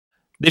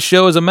This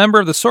show is a member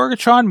of the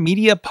Sorgatron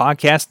Media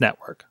Podcast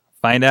Network.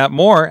 Find out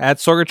more at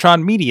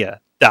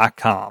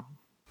sorgatronmedia.com.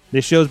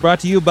 This show is brought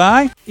to you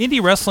by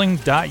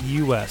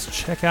IndyWrestling.us.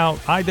 Check out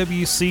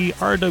IWC,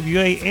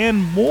 RWA,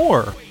 and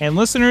more. And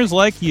listeners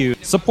like you,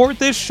 support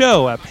this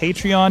show at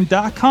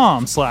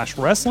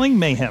Patreon.com/Wrestling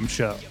Mayhem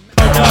Show.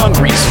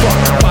 Hungry as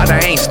fuck, but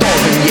I ain't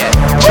starving yet.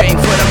 Chain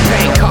for the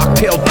pain,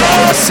 cocktail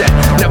bottle set.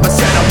 Never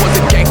said I was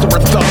a gangster or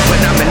thug, but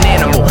I'm an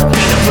animal.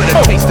 Beating for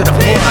the taste of the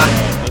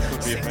blood.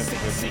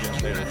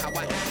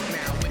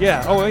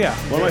 Yeah, oh yeah.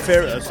 One of my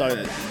favorite, I was talking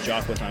to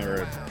Jock one time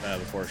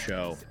before a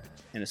show,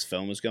 and his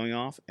phone was going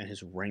off, and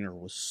his ringer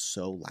was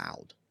so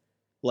loud.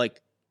 Like,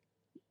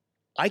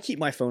 I keep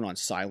my phone on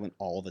silent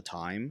all the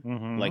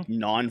time, like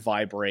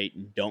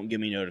non-vibrate, don't give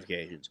me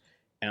notifications.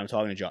 And I'm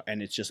talking to Jock,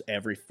 and it's just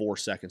every 4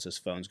 seconds his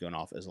phone's going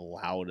off as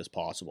loud as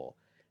possible.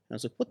 And I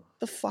was like, what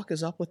the fuck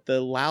is up with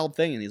the loud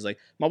thing? And he's like,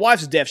 my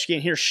wife's deaf, she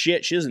can't hear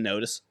shit, she doesn't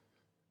notice.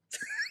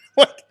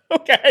 Like,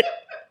 okay.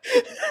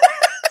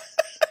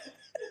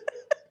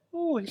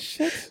 Holy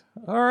shit.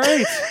 All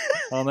right.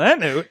 On that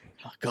note.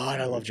 Oh,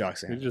 God, I love Jock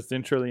Sam. You just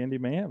intro the Indy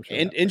Mayhem Show.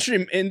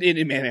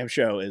 Indy Mayhem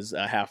Show is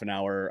a half an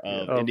hour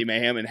of Indy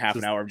Mayhem and half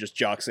an hour of just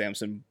Jock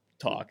Samson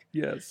talk.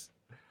 Yes.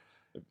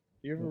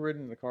 You ever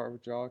ridden in the car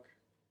with Jock?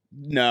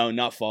 No,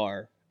 not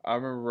far. I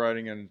remember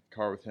riding in a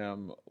car with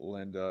him,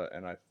 Linda,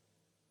 and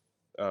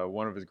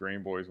one of his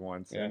green boys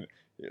once. Yeah. And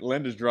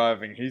Linda's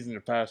driving. He's in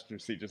the passenger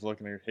seat just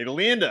looking at her. Hey,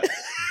 Linda.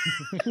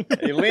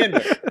 Hey,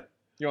 Linda.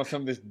 You want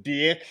some of this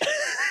dick?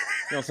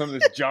 You want some of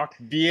this Jock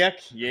dick?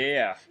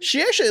 Yeah.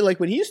 She actually, like,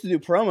 when he used to do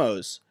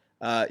promos,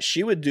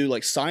 she would do,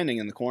 like, signing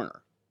in the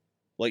corner.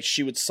 Like,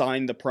 she would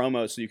sign the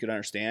promo so you could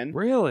understand.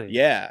 Really?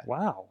 Yeah.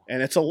 Wow.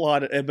 And it's a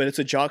lot, but it's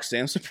a Jock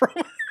Samson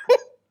promo.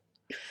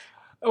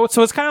 Oh,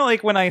 so it's kind of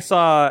like when I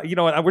saw, you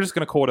know what, we're just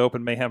going to cold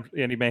open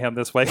Indy Mayhem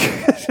this way.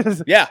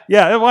 Yeah.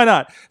 Yeah, why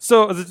not?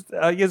 So,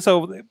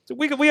 so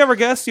we have our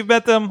guests, you've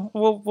met them,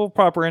 we'll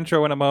proper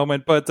intro in a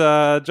moment, but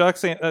Jock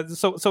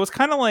so it's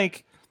kind of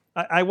like,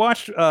 I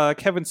watched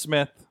Kevin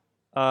Smith,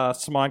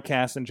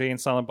 Smodcast, and Jay and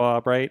Silent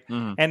Bob, right?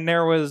 Mm-hmm. And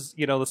there was,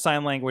 the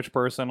sign language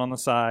person on the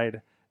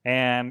side,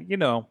 and,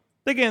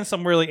 they get in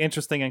some really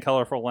interesting and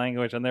colorful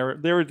language, and they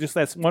were just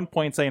at one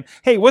point saying,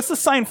 "Hey, what's the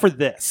sign for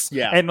this?"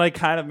 Yeah, and like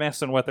kind of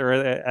messing with her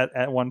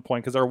at one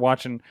point because they're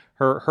watching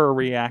her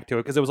react to it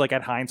because it was like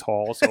at Heinz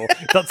Hall, so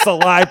that's the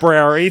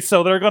library,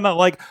 so they're gonna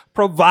like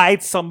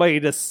provide somebody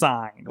to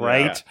sign,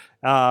 right?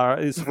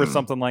 Is for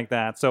something like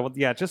that. So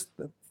yeah, just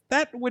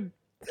that would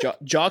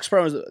Jock's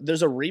promos.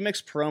 There's a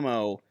remix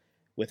promo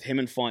with him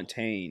and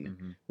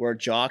Fontaine where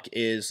Jock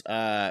is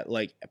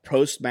like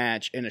post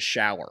match in a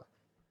shower.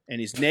 And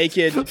he's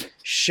naked,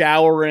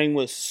 showering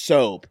with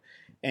soap.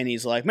 And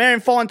he's like, "Man,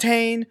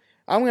 Fontaine,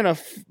 I'm going to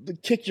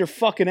kick your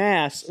fucking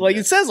ass." Like,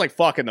 it says, like,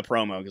 fuck in the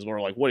promo, because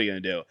we're like, what are you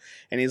going to do?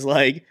 And he's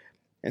like,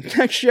 "And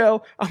next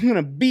show, I'm going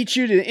to beat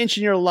you to an inch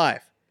in your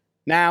life.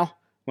 Now,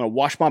 I'm going to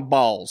wash my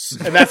balls."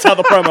 And that's how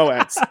the promo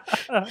ends.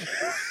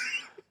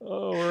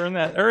 Oh, we're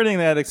earning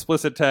that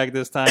explicit tag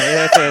this time.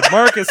 It said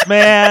Marcus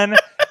Mann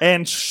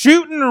and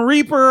Shooting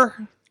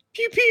Reaper.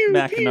 Pew, pew,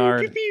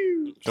 Conard. pew, pew,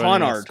 pew.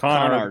 Conard.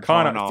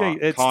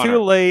 It's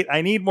too late.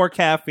 I need more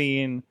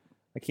caffeine.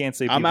 I can't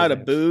say. I'm out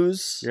of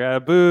booze. You're out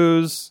of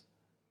booze.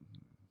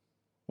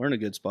 We're in a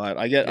good spot.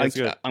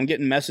 I'm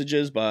getting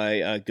messages by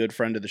a good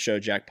friend of the show,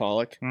 Jack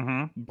Pollock.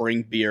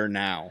 Bring beer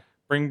now.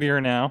 Bring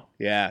beer now.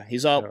 Yeah,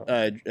 he's out.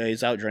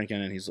 He's out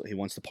drinking, and he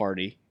wants to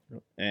party,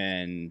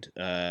 and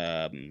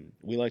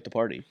we like to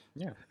party.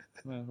 Yeah,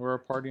 we're a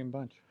partying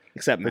bunch.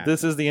 Except Matt. But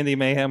this is the Indie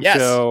Mayhem Yes,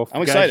 Show.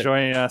 I'm excited. Guys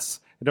joining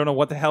us. I don't know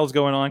what the hell's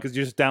going on because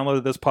you just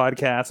downloaded this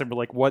podcast and we're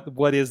like,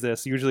 what is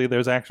this? Usually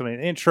there's actually an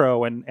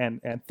intro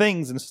and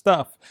things and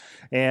stuff.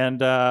 And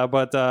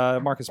but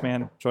Marcus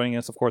Mann joining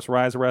us, of course,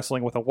 Rise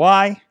Wrestling with a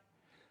Y.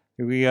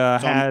 We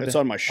it's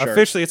on my shirt.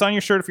 Officially, it's on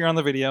your shirt if you're on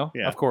the video,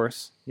 yeah. Of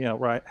course.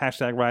 Right.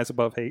 Hashtag Rise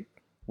Above Hate.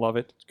 Love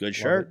it. Good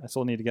shirt. I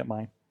still need to get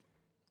mine.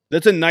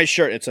 That's a nice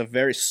shirt. It's a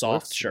very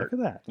soft shirt. Look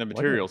at that. The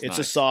material's It's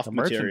nice. a soft The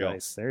material.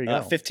 There you go.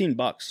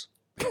 $15.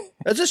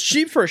 That's just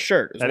cheap for a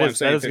shirt. That is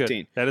 15.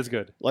 good. That is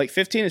good. Like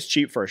 15 is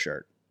cheap for a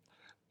shirt.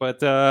 But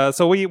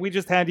so we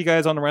just had you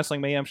guys on the Wrestling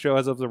Mayhem Show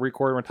as of the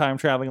recording. We're time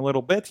traveling a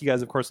little bit. You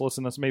guys, of course,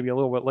 listen to us maybe a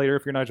little bit later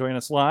if you're not joining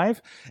us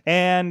live.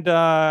 And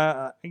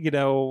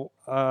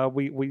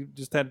we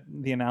just had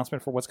the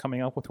announcement for what's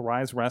coming up with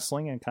Rise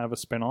Wrestling and kind of a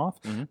spinoff.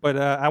 But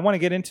I want to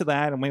get into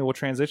that, and maybe we'll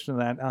transition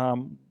to that.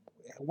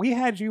 We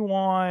had you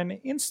on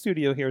in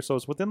studio here, so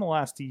it's within the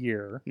last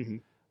year.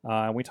 We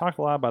talked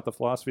a lot about the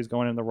philosophies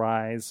going into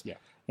Rise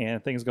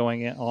and things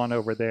going on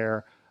over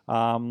there.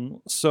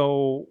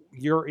 So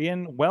you're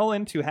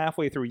into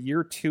halfway through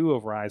year 2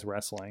 of Rise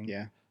Wrestling.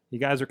 Yeah. You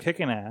guys are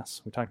kicking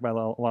ass. We talked about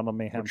a lot of the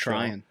Mayhem. We're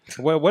trying.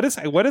 What is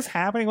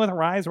happening with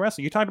Rise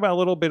Wrestling? You talked about a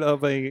little bit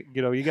of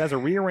you guys are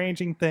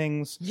rearranging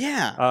things.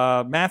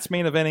 Yeah. Matt's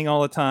main eventing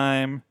all the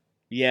time.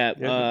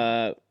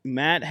 Yeah.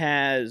 Matt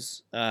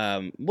has, one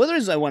of the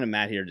reasons I wanted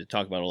Matt here to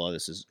talk about all of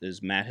this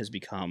is Matt has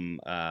become,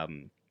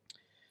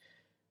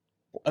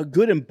 a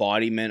good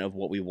embodiment of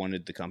what we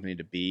wanted the company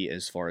to be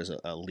as far as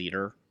a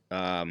leader.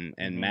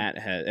 And Matt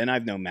had, and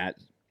I've known Matt,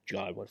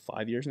 God, what,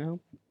 5 years now?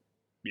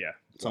 Yeah.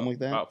 Something like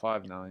that. About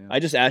 5 now, yeah. I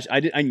just asked.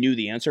 I knew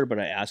the answer, but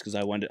I asked because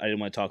I didn't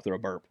want to talk through a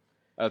burp.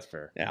 That's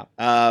fair. Yeah.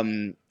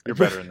 You're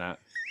better than that.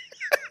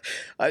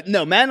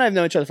 No, Matt and I have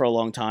known each other for a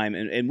long time,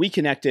 and we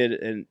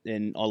connected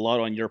and a lot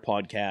on your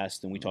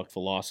podcast, and we talked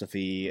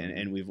philosophy,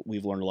 and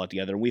we've learned a lot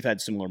together, and we've had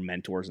similar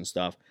mentors and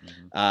stuff.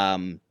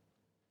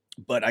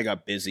 But I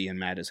got busy, and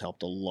Matt has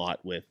helped a lot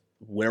with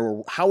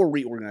how we're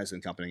reorganizing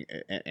the company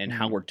and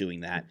how we're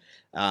doing that.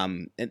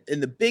 And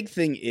the big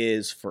thing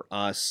is for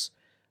us,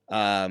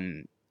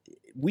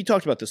 we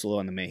talked about this a little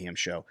on the Mayhem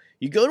show.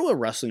 You go to a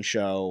wrestling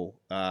show,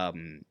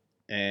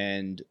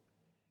 and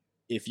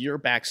if you're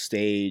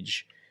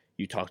backstage,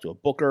 you talk to a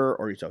booker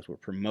or you talk to a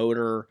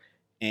promoter,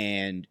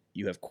 and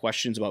you have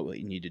questions about what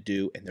you need to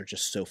do, and they're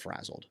just so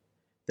frazzled.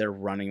 They're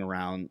running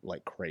around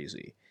like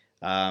crazy.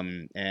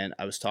 And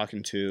I was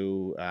talking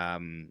to,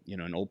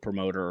 an old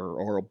promoter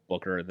or a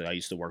booker that I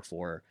used to work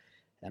for,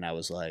 and I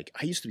was like,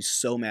 I used to be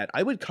so mad.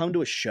 I would come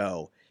to a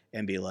show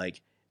and be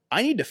like,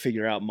 I need to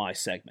figure out my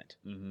segment.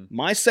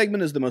 My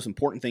segment is the most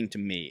important thing to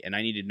me, and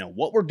I need to know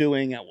what we're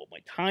doing, what my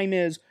time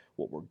is,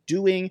 what we're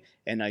doing,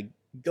 and I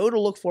go to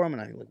look for him,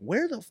 and I'm like,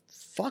 where the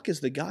fuck is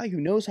the guy who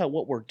knows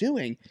what we're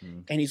doing?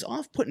 And he's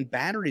off putting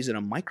batteries in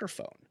a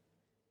microphone.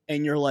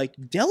 And you're like,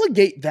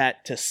 delegate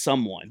that to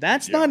someone.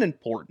 That's not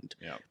important.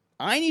 Yeah.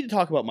 I need to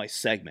talk about my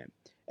segment.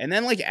 And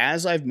then, like,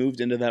 as I've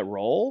moved into that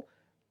role,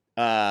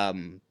 I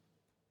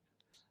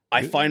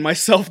find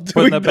myself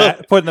doing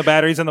putting the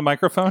batteries in the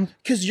microphone.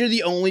 Because you're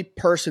the only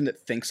person that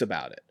thinks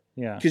about it.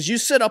 Yeah. Because you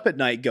sit up at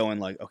night going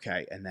like,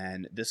 okay, and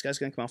then this guy's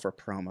going to come out for a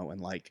promo, and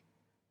like,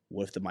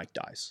 what if the mic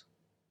dies?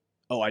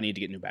 Oh, I need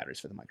to get new batteries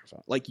for the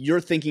microphone. Like,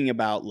 you're thinking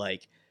about,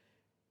 like,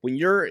 when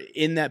you're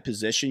in that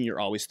position, you're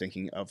always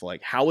thinking of,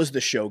 like, how is the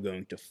show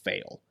going to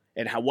fail?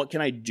 And what can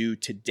I do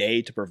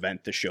today to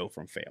prevent the show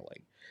from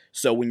failing?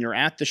 So when you're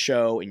at the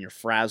show and you're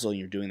frazzled and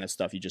you're doing that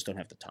stuff, you just don't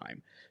have the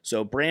time.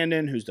 So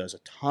Brandon, who does a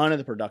ton of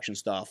the production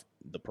stuff,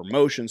 the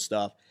promotion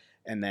stuff,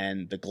 and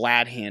then the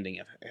glad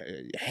handing of,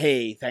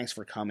 hey, thanks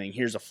for coming,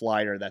 here's a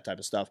flyer, that type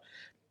of stuff.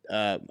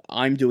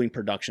 I'm doing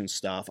production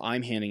stuff.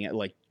 I'm handing it,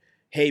 like,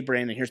 hey,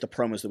 Brandon, here's the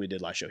promos that we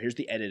did last show. Here's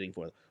the editing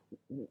for it.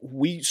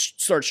 We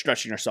start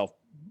stretching ourselves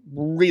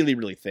really,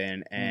 really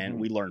thin, and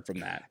we learn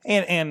from that.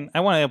 And I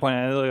want to point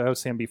out, like I was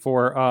saying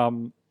before,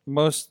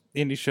 most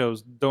indie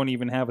shows don't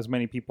even have as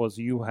many people as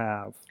you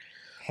have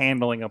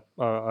handling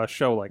a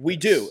show like we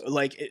this. do.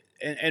 Like,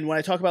 and when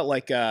I talk about,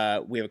 like,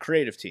 we have a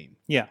creative team,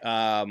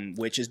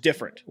 which is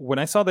different. When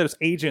I saw there's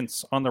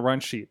agents on the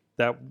run sheet,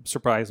 that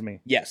surprised me.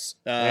 Yes,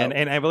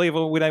 and I believe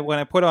when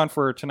I put on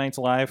for tonight's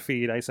live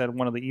feed, I said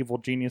one of the evil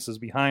geniuses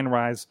behind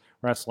Rise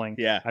Wrestling.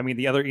 Yeah, I mean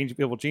the other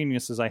evil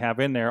geniuses I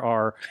have in there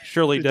are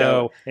Shirley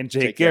Doe and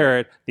Jake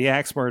Garrett, the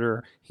axe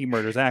murderer. He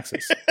murders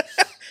axes.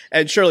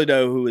 And Shirley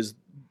Doe, who is,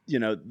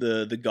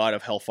 the god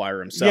of hellfire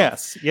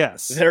himself.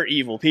 Yes. They're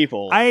evil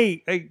people.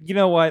 I you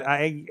know what?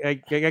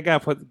 I gotta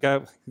put,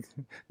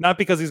 not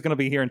because he's gonna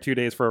be here in 2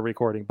 days for a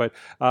recording, but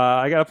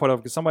I gotta put up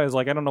because somebody was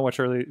like, I don't know what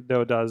Shirley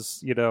Doe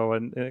does,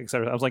 and et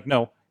cetera. I was like,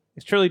 no,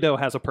 Shirley Doe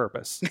has a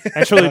purpose,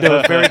 and Shirley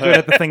Doe is very good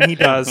at the thing he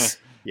does.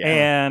 Yeah.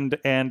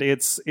 And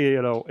it's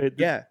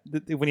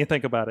when you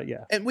think about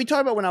it, And we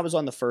talked about when I was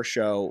on the first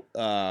show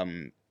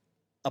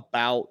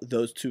about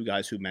those two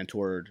guys who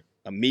mentored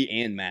me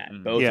and Matt,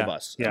 both of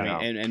us,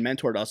 and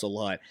mentored us a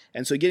lot.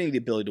 And so getting the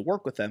ability to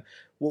work with them,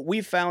 what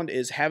we've found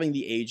is having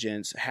the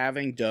agents,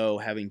 having Doe,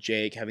 having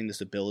Jake, having this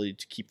ability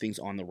to keep things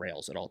on the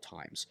rails at all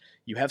times.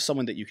 You have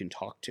someone that you can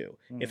talk to.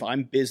 If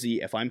I'm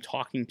busy, if I'm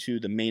talking to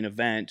the main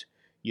event,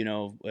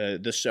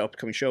 this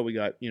upcoming show, we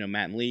got,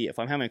 Matt and Lee. If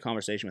I'm having a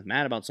conversation with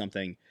Matt about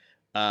something,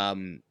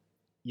 and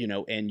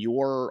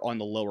you're on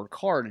the lower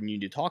card and you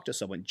need to talk to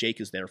someone, Jake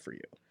is there for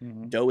you.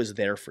 Doe is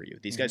there for you.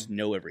 These guys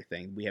know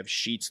everything. We have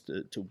sheets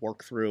to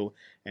work through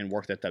and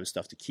work that type of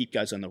stuff to keep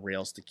guys on the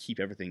rails, to keep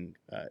everything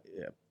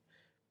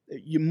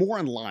you're more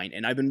in line.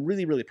 And I've been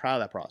really, really proud of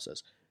that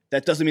process.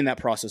 That doesn't mean that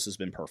process has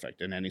been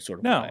perfect in any sort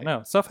of way.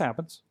 No, stuff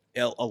happens.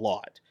 A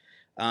lot.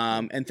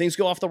 And things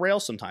go off the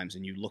rails sometimes,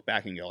 and you look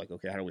back and go like,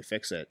 okay, how do we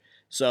fix it?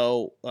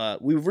 So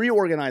we've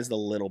reorganized a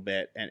little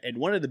bit. And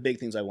one of the big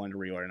things I wanted to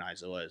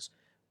reorganize was,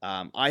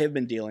 I have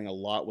been dealing a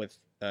lot with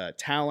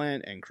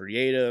talent and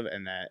creative,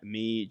 and that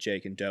me,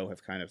 Jake, and Doe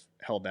have kind of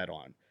held that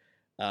on.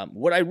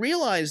 What I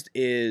realized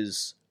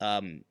is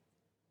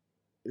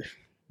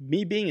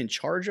me being in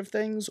charge of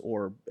things,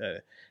 or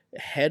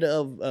head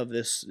of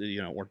this,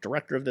 or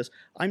director of this,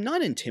 I'm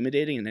not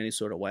intimidating in any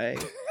sort of way.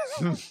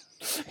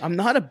 I'm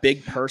not a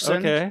big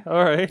person. Okay,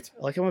 all right.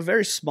 Like, I'm a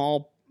very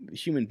small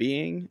human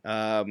being.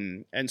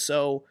 And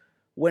so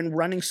when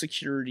running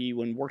security,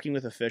 when working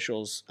with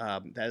officials,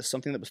 that is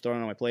something that was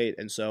thrown on my plate.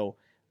 And so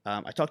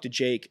I talked to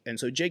Jake, and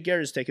so Jake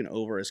Garrett has taken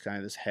over as kind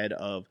of this head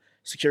of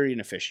security and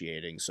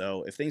officiating.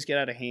 So if things get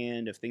out of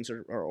hand, if things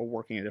are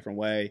working a different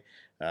way,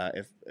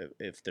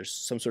 if there's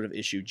some sort of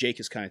issue, Jake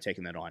has kind of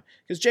taken that on.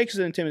 Because Jake is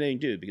an intimidating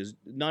dude, because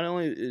not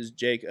only is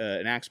Jake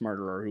an axe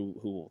murderer who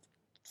will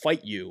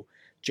fight you,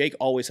 Jake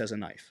always has a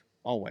knife.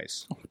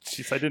 Always. Oh,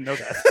 jeez, I didn't know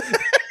that.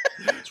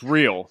 It's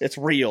real. It's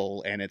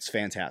real, and it's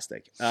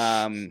fantastic.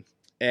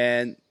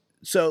 And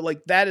so,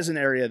 like, that is an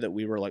area that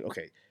we were like,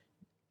 okay,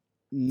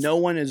 no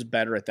one is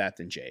better at that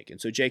than Jake.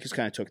 And so Jake has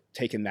kind of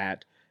taken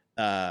that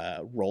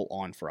role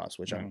on for us,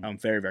 which I'm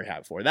very, very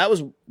happy for. That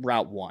was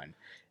route one.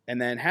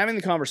 And then having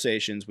the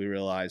conversations, we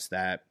realized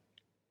that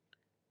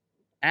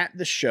at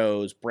the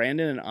shows,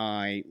 Brandon and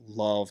I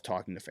love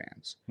talking to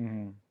fans.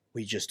 Mm-hmm.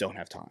 We just don't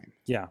have time.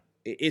 Yeah.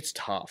 It's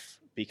tough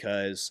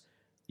because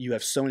you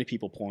have so many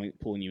people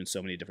pulling you in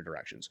so many different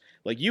directions.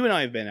 Like, you and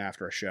I have been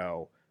after a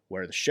show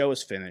where the show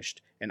is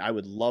finished, and I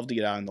would love to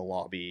get out in the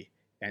lobby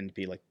and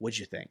be like, what'd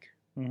you think?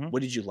 Mm-hmm.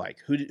 What did you like?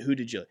 Who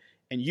did you...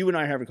 And you and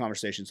I are having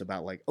conversations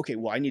about, like, okay,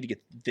 well, I need to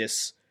get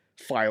this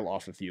file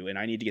off of you, and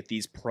I need to get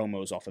these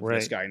promos off of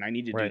this guy, and I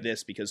need to do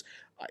this because,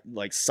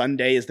 like,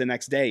 Sunday is the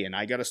next day, and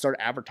I got to start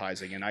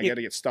advertising, and I got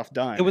to get stuff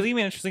done. It was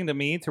even interesting to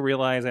me to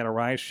realize at a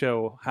Rise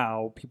show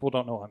how people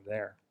don't know I'm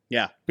there.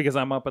 Yeah. Because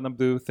I'm up in the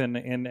booth,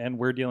 and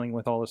we're dealing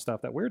with all the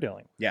stuff that we're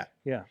dealing with. Yeah.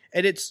 Yeah.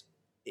 And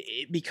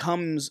it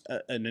becomes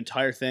an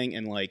entire thing,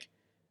 and, like,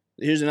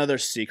 here's another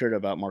secret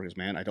about Marcus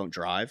Mann. I don't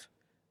drive.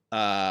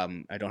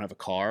 I don't have a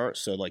car,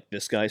 so, like,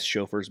 this guy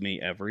chauffeurs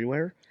me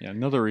everywhere. Yeah,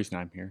 another reason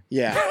I'm here.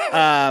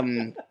 Yeah.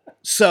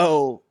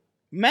 So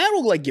Matt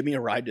will, like, give me a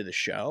ride to the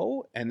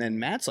show, and then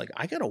Matt's like,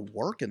 I gotta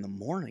work in the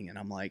morning, and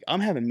I'm like,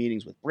 I'm having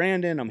meetings with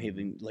Brandon, I'm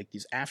having, like,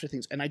 these after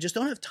things, and I just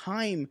don't have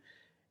time.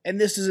 And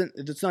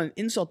it's not an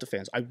insult to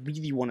fans. I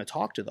really want to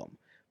talk to them,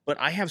 but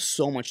I have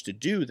so much to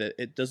do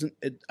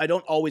that I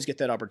don't always get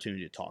that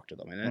opportunity to talk to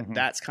them. And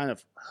that's kind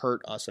of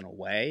hurt us in a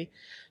way.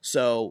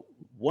 So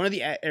one of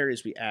the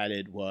areas we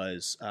added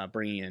was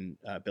bringing in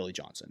Billy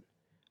Johnson.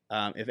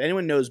 If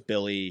anyone knows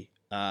Billy,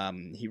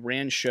 he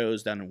ran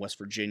shows down in West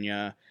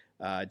Virginia,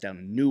 down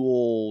in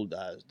Newell,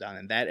 down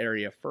in that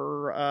area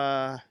for,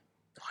 God,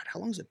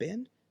 how long has it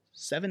been?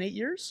 7-8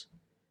 years?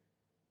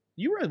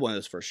 You were at one of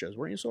those first shows,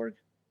 weren't you, Sorg?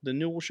 The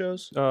Newell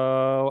shows?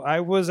 I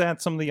was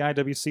at some of the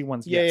IWC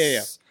ones.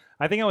 Yes.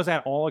 I think I was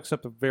at all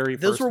except the very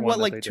first one. Those were what,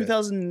 like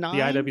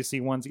 2009? The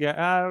IWC ones.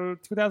 Yeah,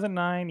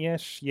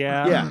 2009-ish.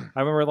 Yeah. Yeah. I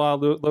remember a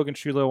lot of Logan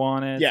Shulo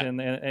on it. Yeah.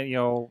 And you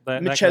know,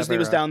 that Mitch kind of Chesley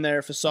was down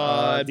there,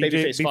 Facade,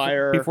 Babyface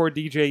Fire. Before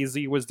DJ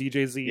Z was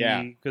DJ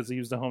Z, because he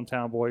was the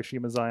hometown boy,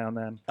 Shima Zion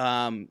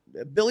then.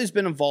 Billy's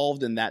been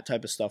involved in that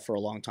type of stuff for a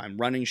long time,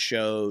 running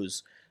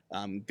shows,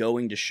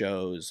 going to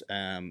shows,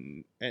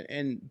 and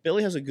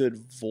Billy has a good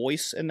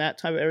voice in that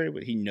type of area,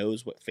 but he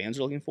knows what fans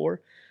are looking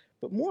for.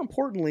 But more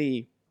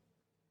importantly,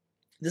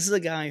 this is a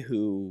guy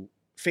who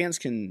fans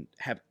can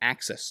have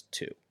access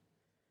to.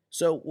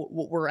 So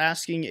what we're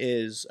asking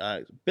is,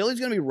 Billy's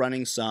going to be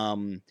running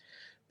some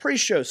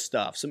pre-show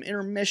stuff, some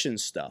intermission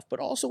stuff, but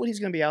also what he's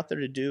going to be out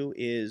there to do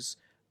is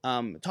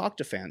talk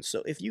to fans.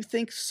 So if you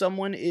think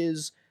someone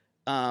is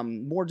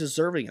more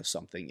deserving of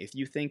something, if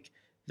you think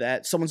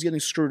that someone's getting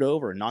screwed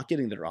over and not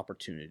getting their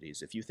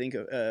opportunities, if you think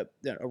a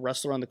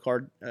wrestler on the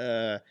card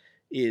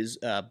is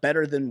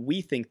better than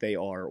we think they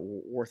are,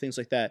 or things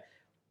like that,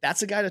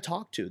 that's the guy to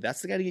talk to.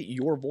 That's the guy to get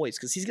your voice,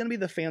 because he's going to be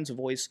the fan's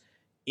voice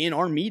in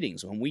our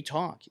meetings when we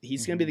talk.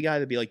 He's going to be the guy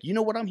to be like, you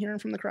know what I'm hearing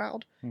from the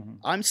crowd?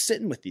 I'm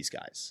sitting with these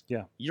guys.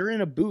 Yeah. You're in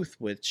a booth,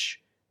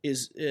 which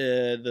is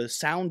the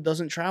sound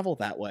doesn't travel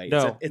that way.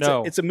 No,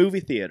 it's a movie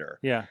theater.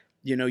 Yeah.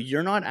 You know,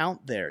 you're not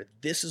out there.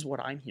 This is what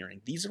I'm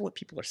hearing. These are what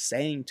people are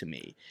saying to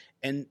me.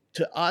 And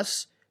to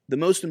us, the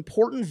most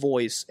important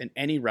voice in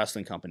any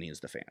wrestling company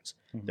is the fans.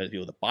 They're the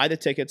people that buy the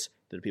tickets.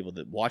 They're the people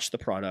that watch the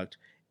product.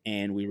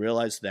 And we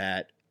realized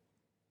that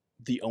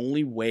the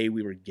only way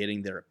we were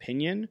getting their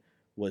opinion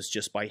was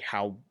just by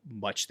how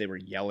much they were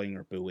yelling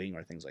or booing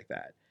or things like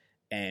that.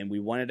 And we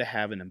wanted to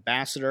have an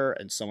ambassador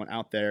and someone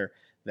out there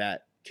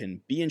that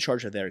can be in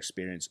charge of their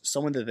experience,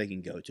 someone that they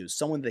can go to,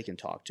 someone they can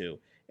talk to,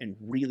 and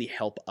really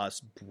help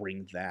us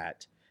bring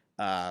that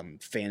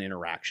fan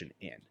interaction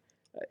in.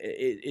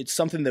 It's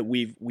something that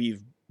we've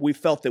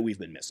felt that we've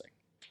been missing,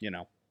 you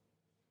know?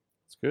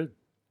 It's good.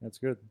 That's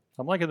good.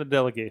 I'm liking the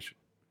delegation.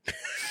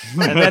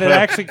 And then it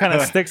actually kind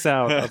of sticks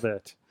out a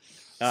bit.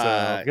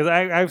 Because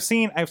I've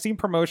seen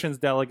promotions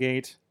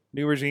delegate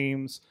new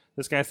regimes.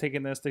 This guy's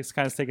taking this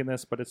guy's taking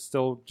this, but it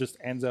still just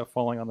ends up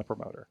falling on the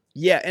promoter.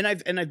 Yeah, and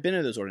I've been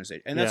in those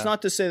organizations, and that's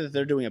not to say that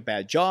they're doing a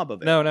bad job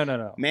of it.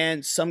 No.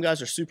 Man, some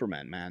guys are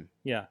Supermen, man.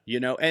 Yeah, you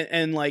know,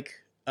 and like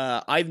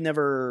I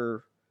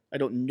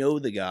don't know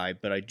the guy,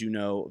 but I do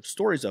know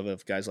stories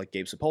of guys like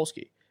Gabe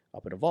Sapolsky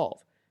up at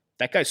Evolve.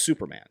 That guy's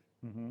Superman.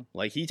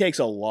 Like, he takes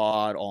a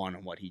lot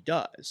on what he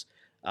does.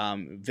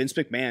 Vince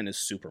McMahon is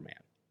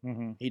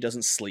Superman. He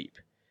doesn't sleep.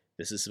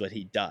 This is what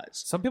he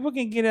does. Some people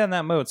can get in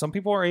that mode. Some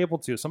people are able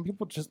to. Some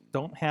people just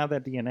don't have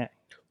that DNA.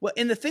 Well,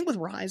 and the thing with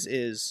Rise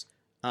is,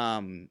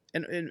 and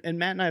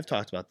Matt and I have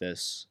talked about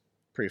this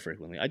pretty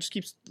frequently. I just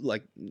keep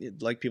like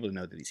people to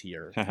know that he's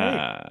here. Hey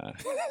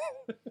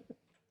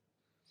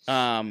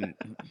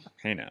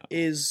now.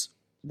 Is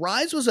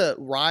Rise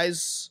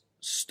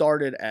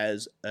started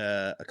as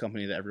a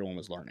company that everyone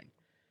was learning.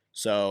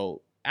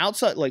 So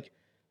outside, like,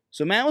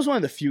 So Matt was one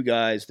of the few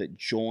guys that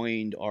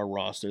joined our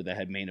roster that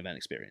had main event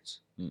experience,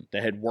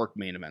 that had worked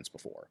main events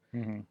before.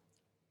 Mm-hmm.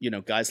 You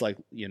know, guys like,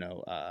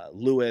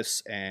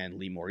 Lewis and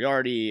Lee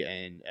Moriarty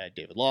and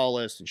David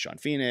Lawless and Sean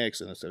Phoenix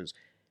and those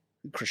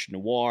Christian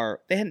Noir,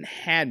 they hadn't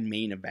had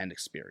main event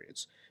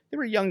experience. They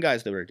were young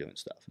guys that were doing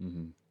stuff.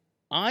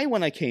 Mm-hmm.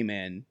 When I came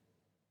in,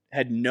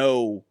 had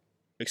no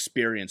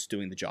experience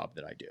doing the job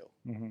that I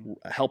do,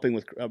 helping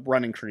with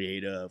running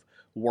creative,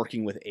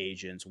 working with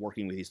agents,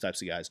 working with these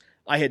types of guys.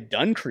 I had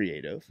done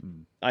creative.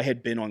 I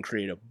had been on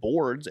creative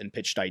boards and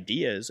pitched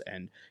ideas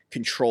and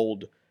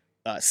controlled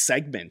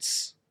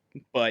segments,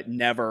 but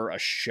never a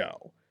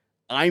show.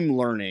 I'm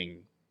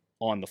learning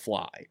on the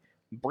fly.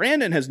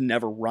 Brandon has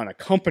never run a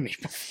company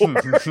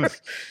before.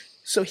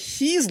 So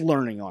he's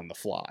learning on the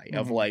fly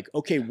of like,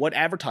 okay, what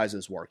advertising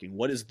is working?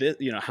 What is this?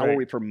 How are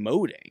we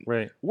promoting?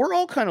 Right. We're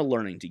all kind of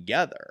learning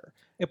together.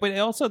 Yeah, but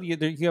also you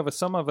have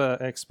some of a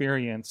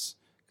experience,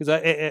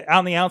 because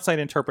on the outside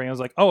interpreting, I was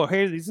like, oh,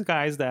 hey, these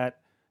guys that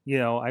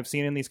I've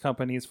seen in these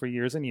companies for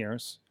years and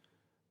years,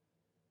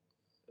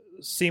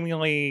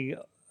 seemingly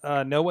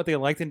know what they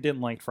liked and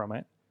didn't like from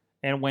it,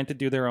 and went to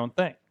do their own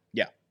thing.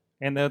 Yeah,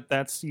 and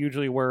that's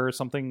usually where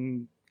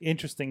something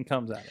interesting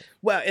comes out of it.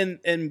 Well,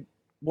 and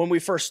when we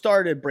first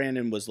started,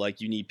 Brandon was like,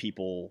 we need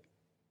people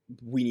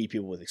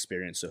with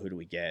experience, so who do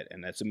we get?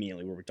 And that's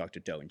immediately where we talked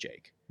to Doe and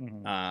Jake.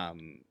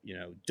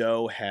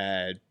 Doe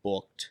had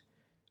booked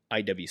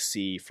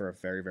IWC for a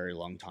very, very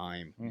long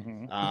time.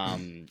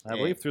 I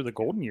believe through the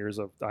golden years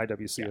of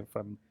IWC, if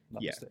I'm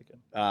not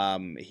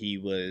mistaken. He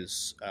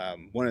was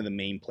one of the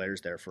main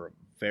players there for a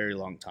very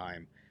long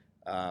time.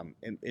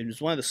 And it was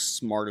one of the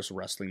smartest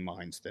wrestling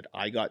minds that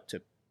I got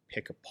to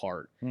pick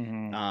apart.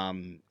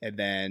 And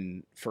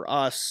then for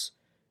us,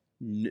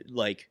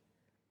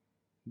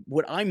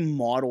 what I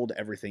modeled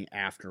everything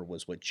after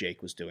was what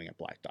Jake was doing at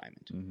Black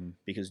Diamond,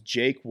 because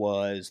Jake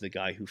was the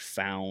guy who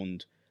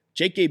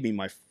Jake gave me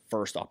my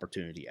first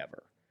opportunity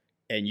ever.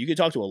 And you can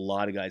talk to a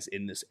lot of guys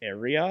in this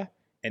area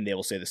and they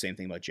will say the same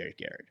thing about Jake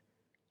Garrett.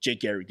 Jake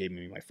Garrett gave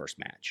me my first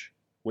match.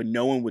 When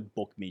no one would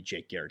book me,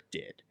 Jake Garrett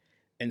did.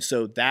 And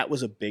so that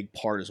was a big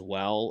part as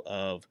well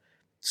of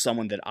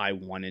someone that I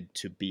wanted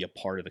to be a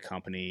part of the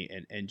company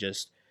and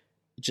just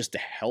to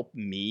help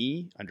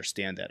me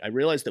understand that. I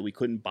realized that we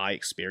couldn't buy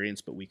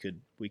experience, but we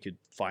could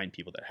find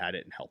people that had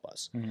it and help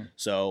us.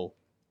 So,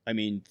 I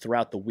mean,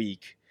 throughout the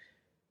week,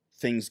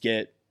 things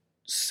get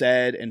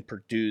said and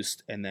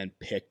produced and then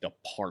picked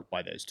apart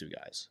by those two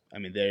guys. I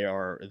mean, they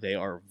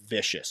are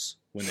vicious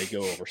when they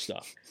go over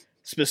stuff.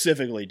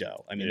 Specifically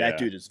Doe. I mean, that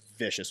dude is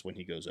vicious when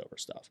he goes over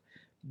stuff.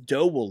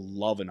 Doe will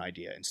love an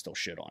idea and still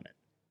shit on it,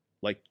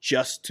 like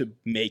just to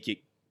make it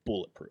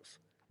bulletproof.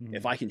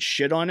 If I can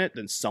shit on it,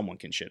 then someone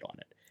can shit on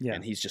it. Yeah.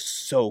 And he's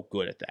just so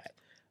good at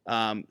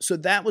that. So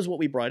that was what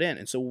we brought in.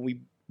 And so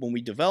when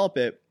we develop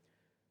it,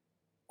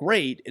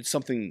 great, it's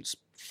something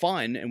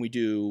fun. And we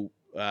do,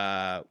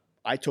 I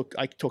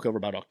took over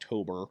about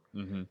October.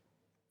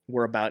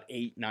 We're about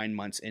 8-9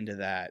 months into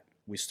that.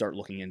 We start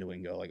looking into it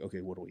and go like,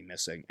 okay, what are we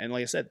missing? And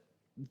like I said,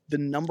 the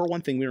number one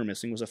thing we were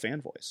missing was a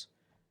fan voice,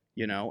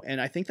 and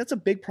I think that's a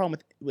big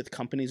problem with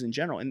companies in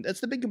general. And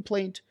that's the big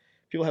complaint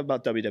people have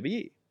about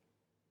WWE.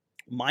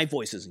 My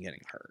voice isn't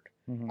getting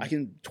heard. I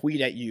can tweet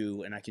at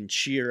you and I can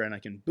cheer and I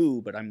can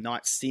boo, but I'm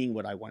not seeing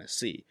what I want to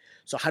see.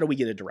 So how do we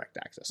get a direct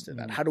access to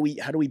that? How do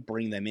we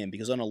bring them in?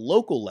 Because on a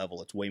local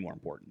level, it's way more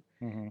important.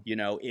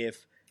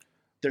 If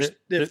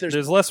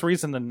there's less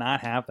reason to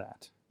not have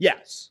that.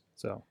 Yes.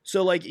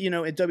 So like,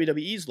 at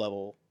WWE's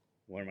level,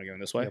 what am I going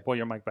this way? Yeah, pull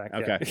your mic back.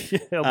 Okay.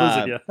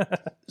 I'll lose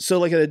it, So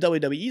like at a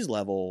WWE's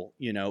level,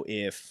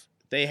 if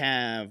they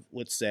have,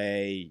 let's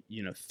say,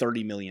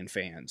 30 million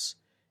fans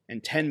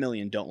and 10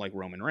 million don't like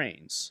Roman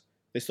Reigns,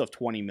 they still have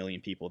 20 million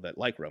people that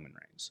like Roman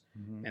Reigns,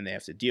 and they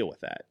have to deal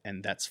with that,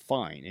 and that's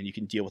fine, and you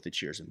can deal with the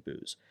cheers and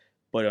boos.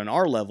 But on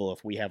our level,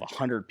 if we have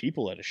 100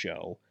 people at a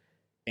show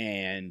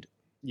and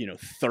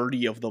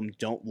 30 of them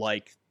don't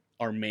like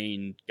our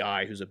main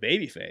guy who's a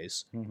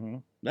babyface,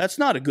 that's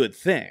not a good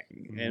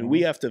thing. And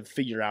we have to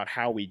figure out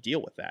how we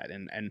deal with that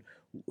and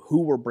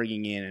who we're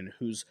bringing in and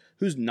who's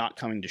not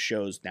coming to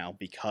shows now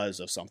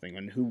because of something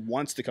and who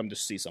wants to come to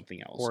see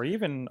something else. Or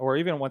even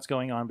what's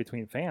going on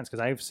between fans.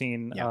 Because I've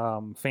seen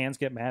fans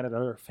get mad at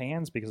other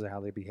fans because of how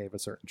they behave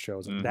at certain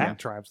shows. And that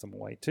drives them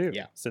away too.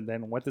 Yeah. So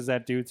then what does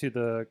that do to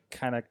the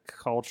kind of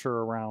culture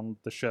around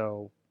the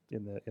show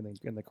in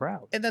the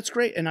crowd? And that's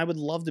great. And I would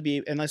love to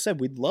be, and I said,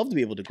 we'd love to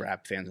be able to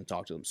grab fans and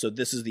talk to them. So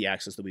this is the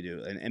access that we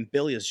do. And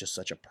Billy is just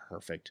such a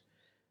perfect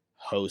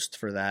host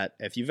for that.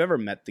 If you've ever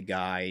met the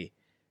guy,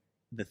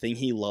 the thing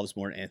he loves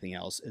more than anything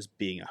else is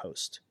being a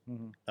host,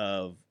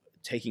 of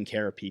taking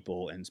care of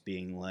people and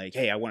being like,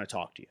 hey, I want to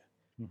talk to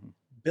you.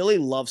 Billy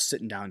loves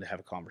sitting down to have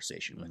a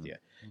conversation with you.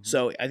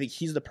 So I think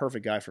he's the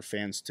perfect guy for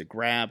fans to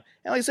grab.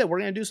 And like I said, we're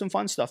going to do some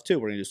fun stuff too.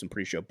 We're going to do some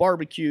pre-show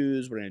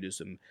barbecues. We're going to do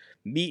some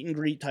meet and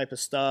greet type of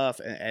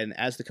stuff. And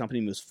as the company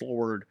moves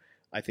forward,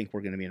 I think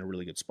we're going to be in a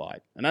really good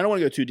spot. And I don't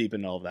want to go too deep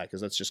into all of that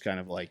because that's just kind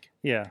of like...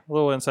 Yeah, a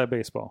little inside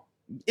baseball.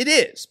 It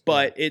is,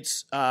 but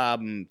it's,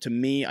 to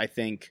me, I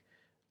think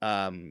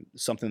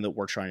something that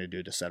we're trying to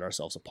do to set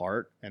ourselves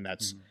apart, and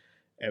that's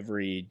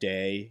every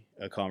day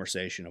a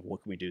conversation of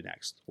what can we do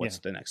next? What's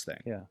the next thing?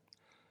 Yeah.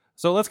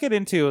 So let's get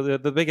into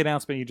the big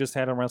announcement you just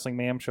had on Wrestling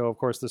Mayhem Show. Of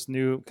course, this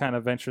new kind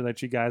of venture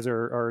that you guys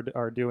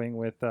are doing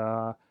with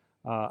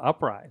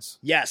UpRyse.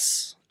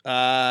 Yes.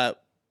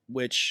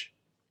 Which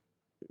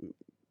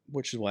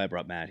is why I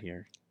brought Matt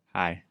here.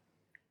 Hi.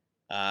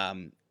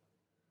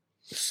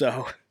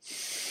 So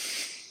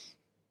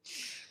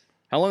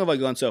how long have I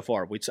gone so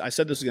far? I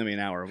said this was going to be an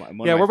hour.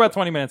 We're about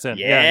 20 minutes in.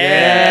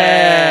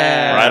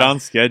 Yeah. Right on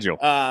schedule.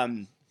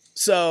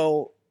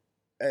 So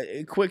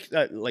quick,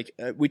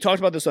 we talked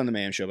about this on the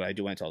Mayhem Show, but I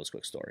do want to tell this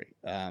quick story.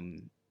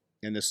 And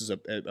this is a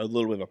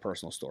little bit of a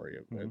personal story,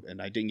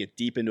 and I didn't get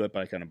deep into it,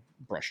 but I kind of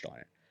brushed on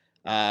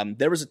it.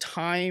 There was a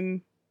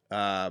time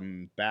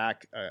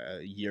back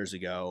years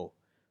ago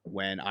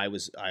when I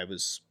was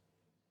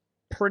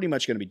pretty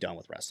much going to be done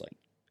with wrestling.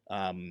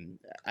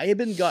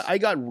 I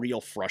got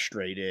real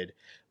frustrated,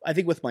 I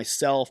think with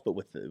myself, but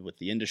with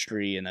the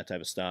industry and that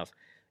type of stuff.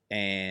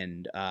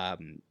 And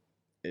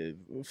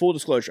full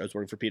disclosure, I was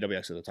working for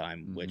PWX at the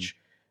time, which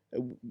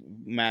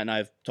Matt and I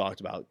have talked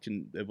about.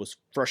 It was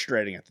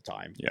frustrating at the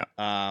time.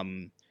 Yeah.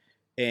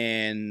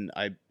 And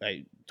I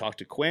talked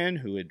to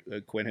Quinn,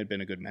 Quinn had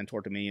been a good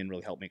mentor to me and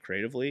really helped me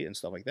creatively and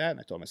stuff like that. And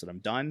I told him, I said, I'm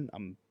done.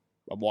 I'm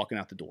walking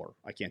out the door.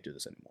 I can't do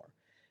this anymore.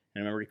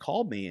 And I remember he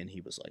called me and he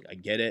was like, I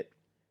get it.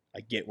 I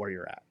get where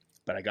you're at,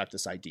 but I got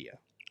this idea.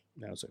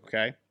 And I was like,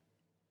 okay.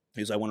 He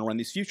goes, I want to run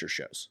these future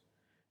shows.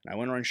 And I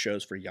want to run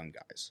shows for young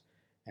guys.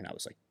 And I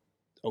was like,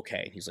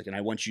 okay. And he's like, and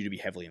I want you to be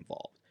heavily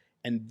involved.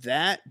 And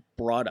that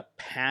brought a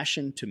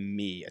passion to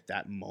me at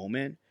that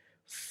moment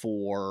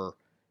for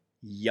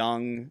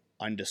young,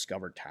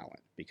 undiscovered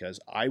talent, because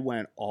I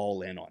went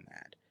all in on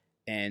that.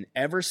 And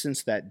ever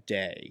since that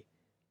day,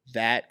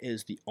 that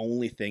is the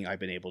only thing I've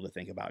been able to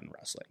think about in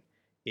wrestling,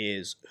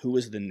 is who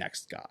is the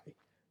next guy?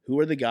 Who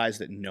are the guys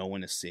that no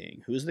one is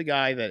seeing? Who's the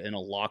guy that in a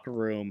locker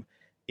room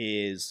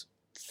is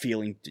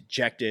feeling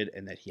dejected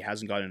and that he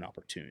hasn't got an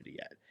opportunity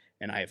yet?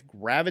 And I have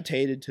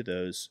gravitated to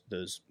those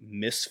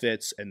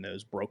misfits and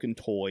those broken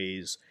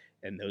toys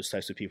and those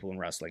types of people in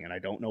wrestling. And I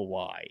don't know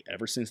why.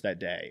 Ever since that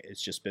day,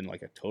 it's just been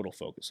like a total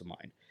focus of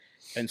mine.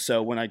 And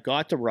so when I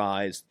got to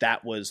Rise,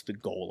 that was the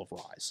goal of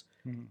Rise.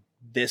 Mm-hmm.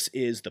 This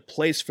is the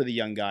place for the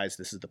young guys.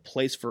 This is the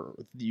place for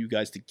you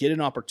guys to get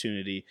an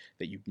opportunity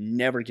that you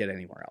never get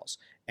anywhere else.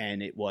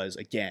 And it was,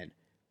 again,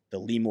 the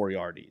Lee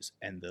Moriartys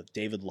and the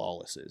David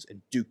Lawlesses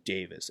and Duke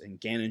Davis and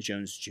Gannon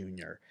Jones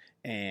Jr.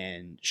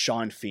 and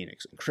Sean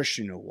Phoenix and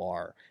Christian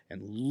Noir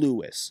and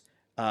Lewis,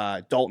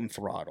 Dalton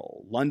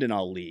Throttle, London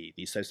Ali,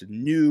 these types of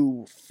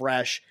new,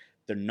 fresh,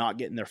 they're not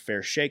getting their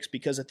fair shakes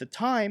because at the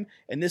time,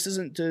 and this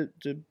isn't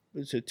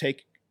to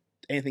take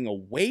anything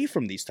away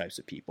from these types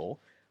of people,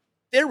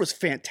 there was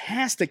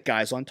fantastic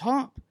guys on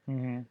top.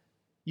 Mm-hmm.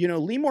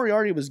 Lee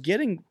Moriarty was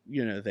getting,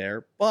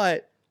 there,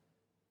 but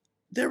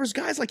there was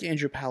guys like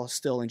Andrew Pallas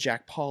still and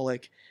Jack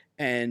Pollock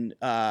and,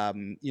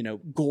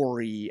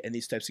 Gory and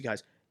these types of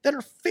guys that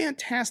are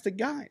fantastic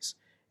guys.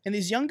 And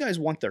these young guys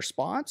want their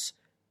spots,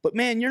 but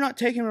man, you're not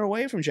taking it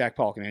away from Jack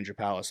Pollock and Andrew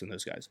Pallas and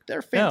those guys.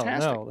 They're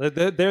fantastic. No.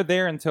 They're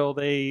there until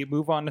they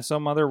move on to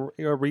some other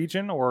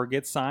region or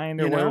get signed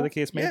or whatever the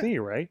case may be,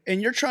 right?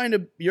 And you're trying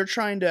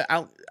to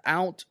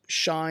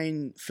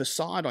outshine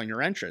facade on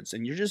your entrance,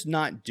 and you're just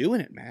not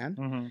doing it, man.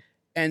 Mm-hmm.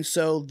 And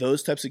so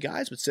those types of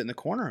guys would sit in the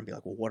corner and be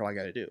like, well, what do I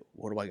got to do?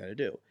 What do I got to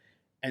do?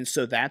 And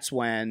so that's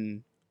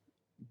when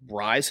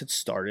Rise had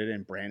started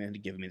and Brandon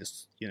had given me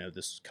this,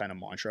 this kind of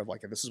mantra of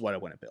like, this is what I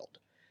want to build.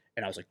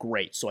 And I was like,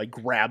 great. So I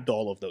grabbed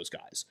all of those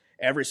guys.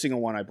 Every single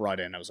one I brought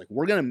in, I was like,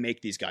 we're going to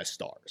make these guys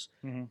stars.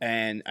 Mm-hmm.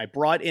 And I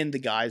brought in the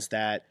guys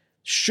that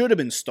should have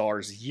been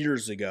stars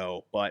years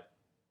ago, but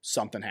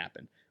something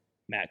happened.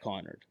 Matt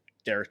Conard,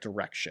 Derek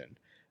Direction,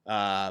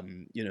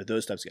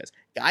 those types of guys.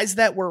 Guys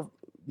that were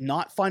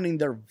not finding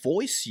their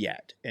voice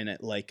yet in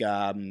it, like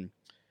Calvin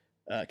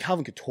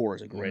Couture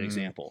is a great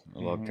example. I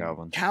love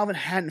Calvin. Calvin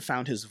hadn't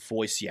found his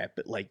voice yet,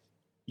 but like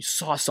you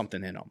saw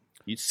something in him.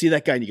 You'd see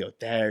that guy and you go,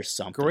 there's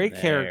something great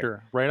there.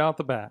 Character right off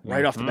the bat.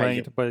 Right off the bat.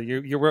 Right, but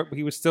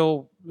he was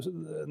still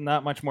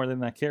not much more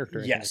than that character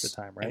at the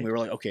time, right? And we were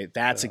like, okay,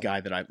 that's a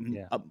guy that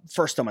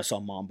first time I saw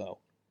Mambo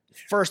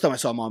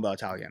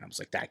Italian, I was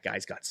like, that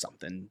guy's got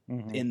something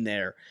in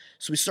there.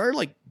 So we started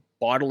like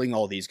bottling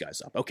all these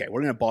guys up. Okay,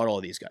 we're going to bottle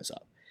all these guys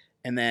up.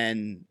 And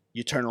then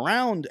you turn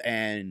around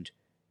and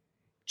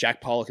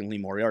Jack Pollock and Lee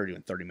Moriarty are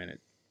doing 30-minute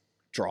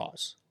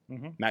draws.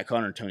 Mm-hmm. Matt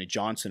Conard and Tony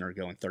Johnson are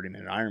going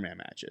 30-minute Ironman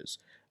matches.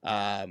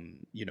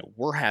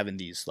 We're having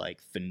these like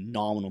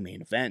phenomenal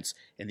main events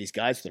and these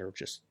guys that are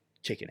just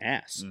kicking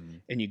ass. Mm-hmm.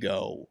 And you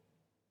go,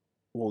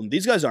 well,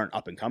 these guys aren't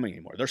up and coming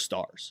anymore. They're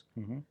stars.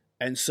 Mm-hmm.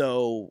 And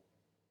so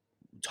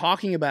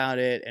talking about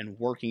it and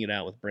working it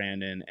out with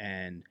Brandon,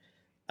 and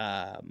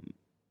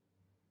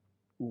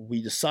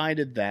we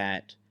decided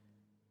that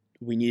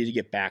we needed to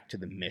get back to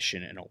the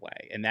mission in a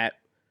way. And that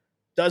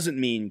doesn't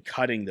mean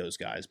cutting those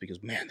guys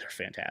because, man, they're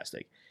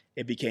fantastic.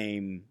 It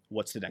became,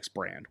 what's the next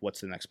brand? What's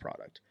the next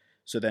product?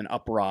 So then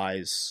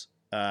UpRyse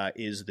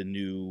is the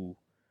new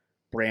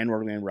brand we're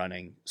going to be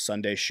running.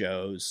 Sunday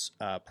shows,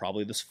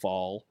 probably this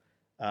fall.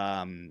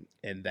 And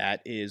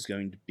that is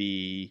going to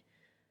be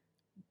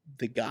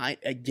the guy,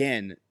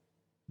 again,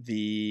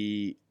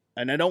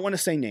 and I don't want to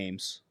say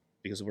names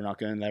because we're not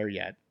going there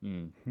yet,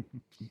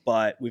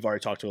 but we've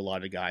already talked to a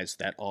lot of guys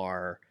that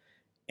are,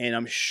 and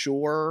I'm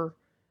sure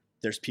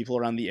there's people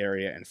around the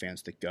area and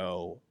fans that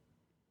go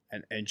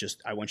and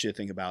just, I want you to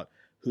think about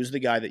who's the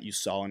guy that you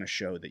saw in a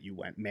show that you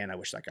went, man, I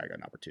wish that guy got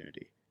an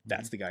opportunity.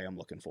 That's the guy I'm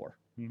looking for.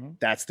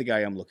 That's the guy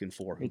I'm looking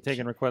for. You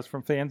taking requests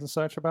from fans and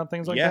such about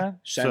things like yeah, that?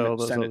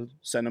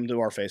 Send them to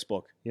our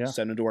Facebook. Yeah.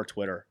 Send them to our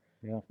Twitter.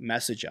 Yeah.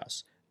 Message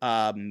us.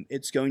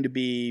 It's going to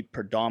be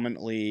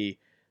predominantly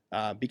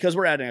because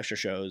we're adding extra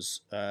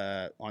shows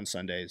on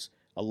Sundays.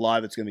 A lot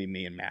of it's going to be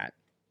me and Matt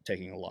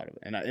taking a lot of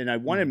it, and I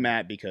wanted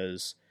Matt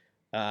because,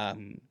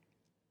 and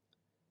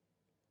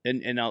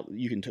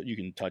you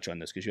can touch on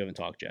this because you haven't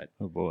talked yet.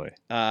 Oh boy.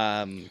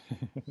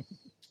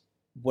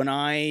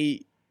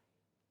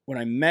 When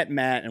I met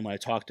Matt and when I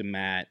talked to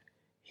Matt,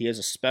 he has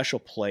a special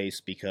place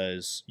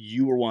because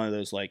you were one of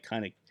those like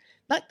kind of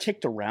not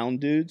kicked around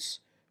dudes,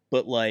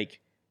 but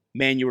like,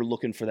 man, you were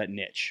looking for that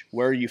niche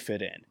where you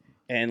fit in.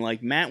 And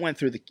like Matt went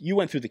through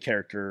the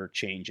character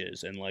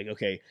changes and like,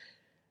 okay,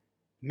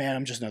 man,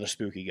 I'm just another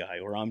spooky guy,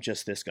 or I'm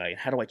just this guy.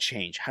 How do I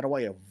change? How do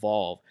I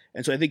evolve?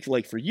 And so I think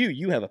like for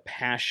you have a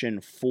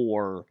passion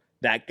for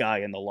that guy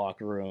in the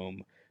locker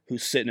room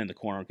who's sitting in the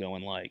corner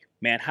going like,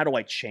 man, how do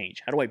I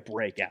change? How do I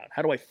break out?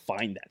 How do I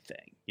find that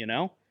thing? You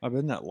know? I've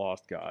been that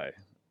lost guy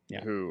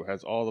Yeah. who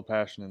has all the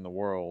passion in the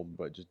world,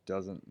 but just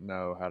doesn't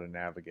know how to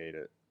navigate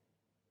it.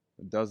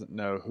 Doesn't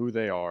know who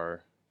they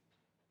are,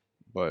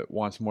 but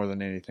wants more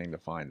than anything to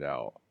find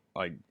out.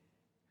 Like,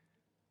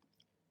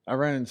 I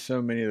ran into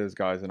so many of those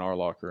guys in our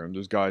locker room,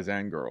 those guys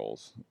and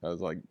girls. I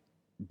was like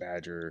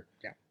Badger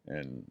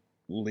and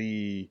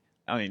Lee.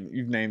 I mean,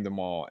 you've named them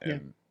all.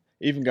 And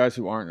even guys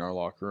who aren't in our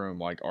locker room,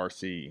 like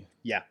RC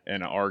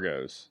and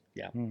Argos.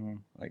 Yeah.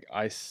 Like,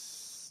 I've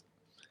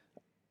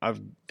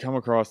come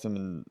across them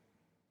and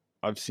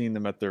I've seen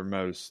them at their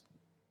most,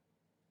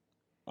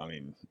 I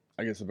mean,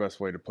 I guess the best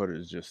way to put it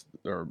is just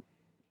they're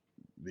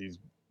these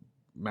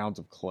mounds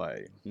of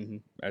clay,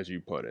 as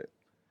you put it.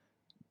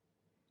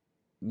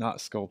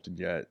 Not sculpted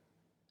yet,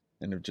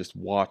 and have just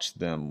watched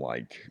them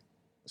like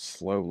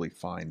slowly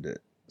find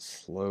it,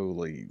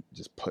 slowly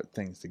just put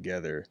things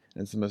together.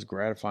 And it's the most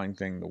gratifying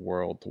thing in the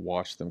world to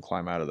watch them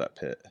climb out of that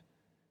pit,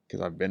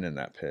 because I've been in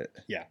that pit.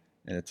 Yeah.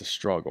 And it's a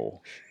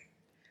struggle.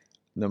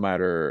 No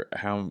matter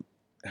how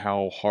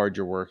hard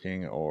you're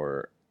working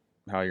or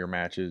how your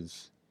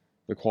matches,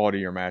 the quality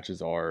of your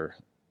matches are,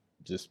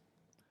 just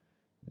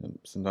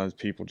sometimes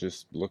people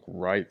just look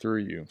right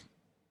through you,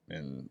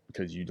 and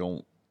because you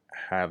don't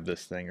have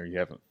this thing or you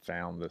haven't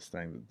found this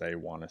thing that they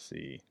want to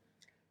see.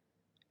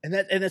 And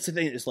that's the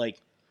thing is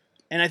like,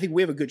 and I think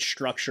we have a good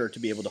structure to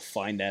be able to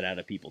find that out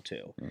of people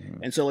too.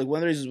 And so like one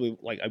of the reasons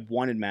I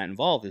wanted Matt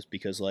involved is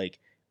because like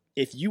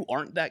if you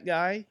aren't that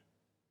guy,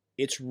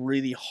 it's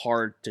really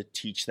hard to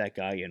teach that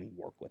guy and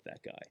work with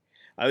that guy.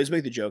 I always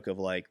make the joke of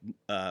like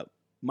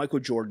Michael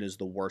Jordan is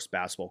the worst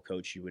basketball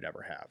coach you would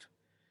ever have,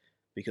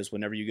 because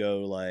whenever you go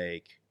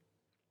like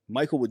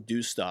Michael would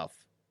do stuff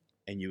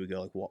and you would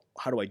go like, well,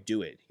 how do I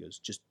do it? He goes,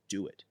 just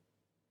do it.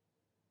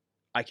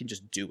 I can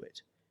just do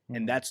it.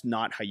 And that's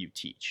not how you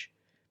teach.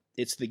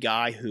 It's the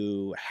guy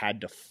who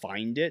had to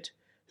find it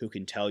who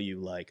can tell you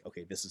like,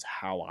 okay, this is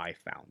how I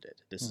found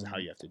it. This is how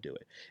you have to do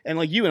it. And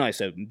like you and I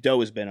said, Doe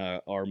has been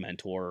our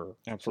mentor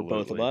for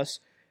both of us.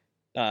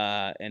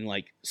 And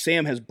like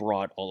Sam has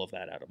brought all of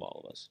that out of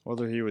all of us.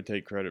 Whether he would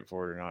take credit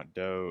for it or not,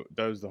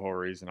 Doe's the whole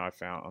reason I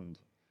found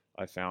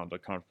a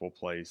comfortable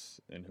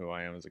place in who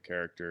I am as a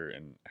character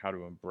and how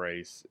to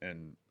embrace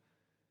and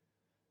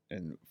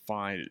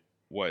find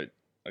what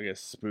I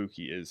guess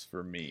spooky is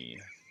for me.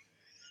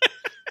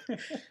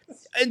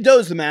 And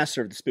Doe's the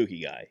master of the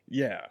spooky guy.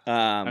 Yeah.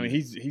 I mean,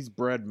 he's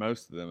bred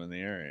most of them in the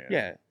area.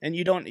 Yeah. And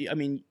you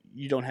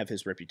don't have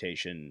his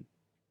reputation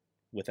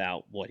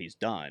without what he's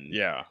done.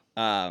 Yeah.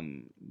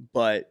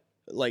 But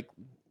like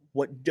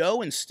what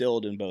Doe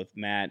instilled in both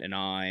Matt and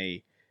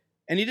I,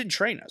 and he didn't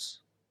train us.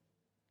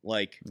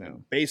 Like,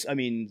 no.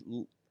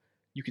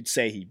 You could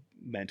say he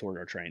mentored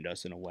or trained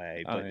us in a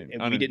way, but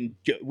we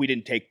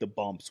didn't take the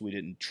bumps. We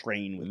didn't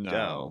train with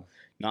Doe,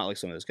 not like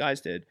some of those guys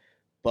did.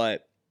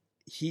 But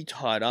he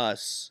taught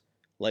us,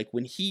 like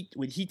when he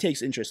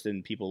takes interest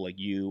in people like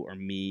you or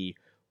me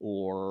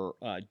or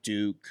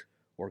Duke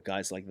or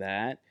guys like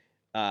that.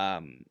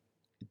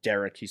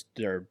 Derek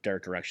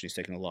Direction, he's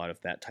taking a lot of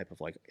that type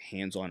of like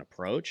hands-on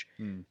approach.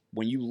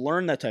 When you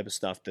learn that type of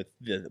stuff, the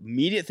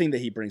immediate thing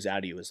that he brings out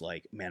of you is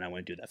like, man, I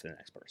want to do that for the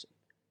next person.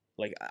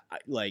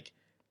 Like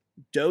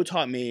Doe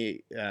taught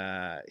me,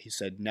 he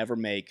said, never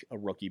make a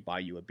rookie buy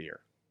you a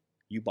beer.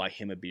 You buy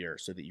him a beer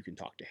so that you can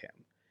talk to him.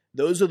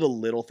 Those are the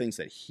little things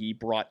that he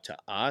brought to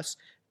us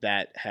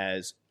that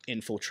has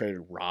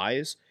infiltrated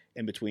Rise,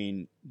 in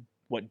between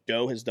what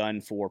Doe has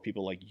done for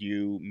people like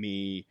you,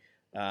 me,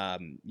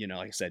 like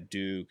I said,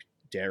 Duke,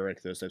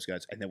 Derek, those types of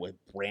guys, and then what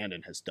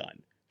Brandon has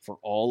done for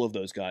all of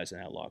those guys in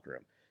that locker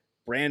room.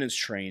 Brandon's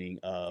training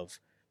of,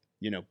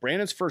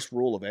 Brandon's first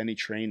rule of any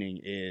training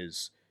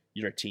is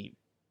you're a team,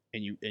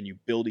 and you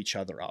build each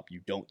other up.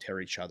 You don't tear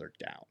each other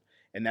down.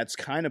 And that's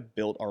kind of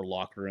built our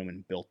locker room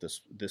and built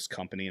this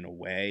company in a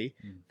way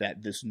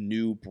that this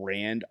new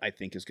brand, I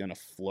think, is going to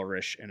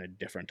flourish in a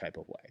different type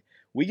of way.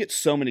 We get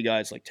so many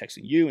guys like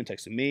texting you and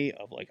texting me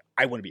of like,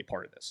 I want to be a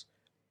part of this.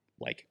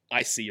 Like,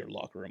 I see your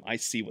locker room. I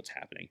see what's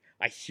happening.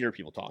 I hear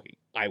people talking.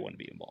 I want to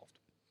be involved.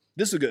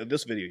 This is good.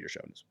 This video you're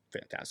showing is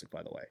fantastic,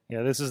 by the way.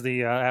 Yeah, this is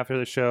the after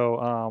the show,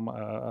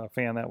 a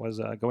fan that was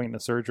going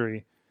into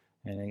surgery,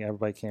 and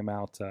everybody came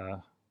out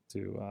to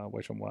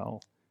wish him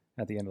well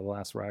at the end of the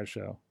last Rise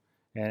show.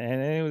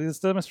 And this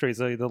demonstrates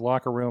the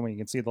locker room, and you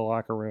can see the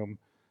locker room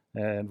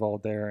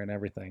involved there and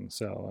everything.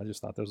 So I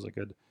just thought this was a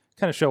good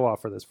kind of show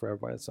off for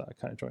everybody that's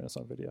kind of joining us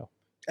on video.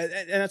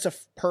 And that's a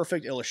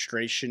perfect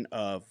illustration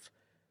of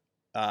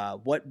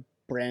what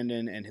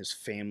Brandon and his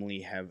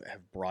family have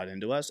brought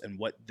into us, and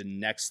what the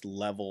next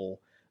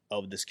level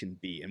of this can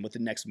be, and what the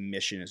next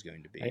mission is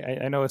going to be.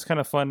 I know it's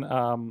kind of fun.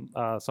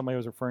 Somebody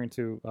was referring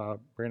to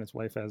Brandon's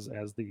wife as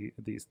the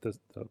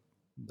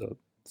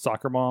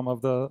soccer mom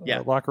of the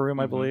locker room,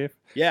 I believe.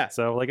 Yeah.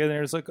 So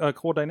there's a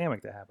cool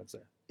dynamic that happens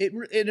there.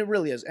 It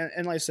really is,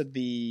 and like I said,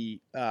 the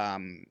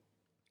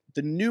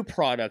new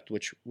product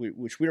which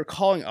we are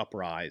calling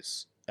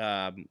UpRyse,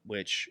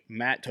 which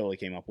Matt totally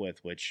came up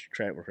with, which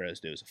credit where credit is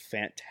due, is a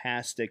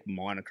fantastic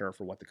moniker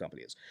for what the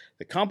company is.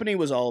 The company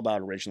was all about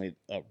originally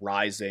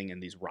rising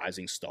and these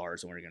rising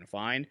stars that we're going to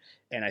find,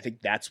 and I think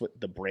that's what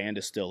the brand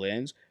is still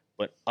in.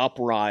 But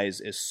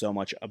UpRyse is so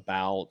much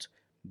about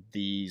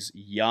these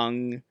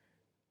young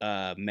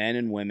men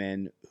and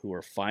women who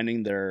are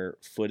finding their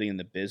footing in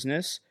the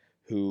business,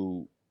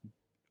 who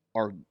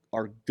are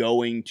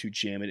going to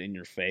jam it in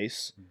your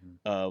face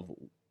of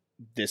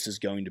this is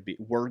going to be,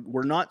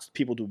 we're not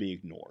people to be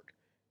ignored.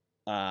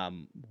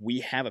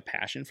 We have a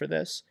passion for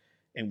this,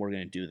 and we're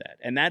going to do that.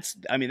 And that's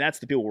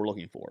the people we're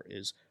looking for,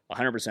 is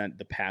 100%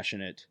 the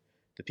passionate,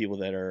 the people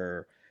that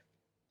are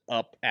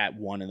up at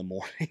 1 a.m.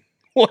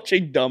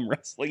 watching dumb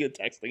wrestling and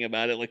texting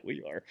about it like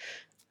we are.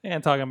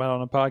 And talking about it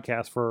on a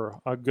podcast for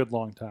a good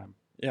long time.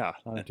 Yeah.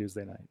 On a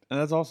Tuesday night. And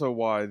that's also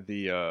why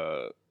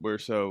we're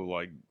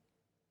so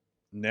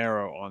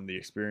narrow on the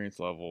experience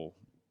level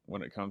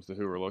when it comes to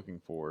who we're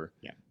looking for.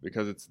 Yeah.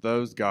 Because it's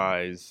those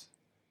guys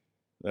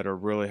that are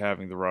really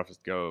having the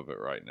roughest go of it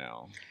right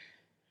now.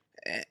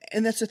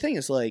 And that's the thing,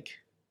 is look,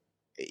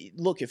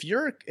 if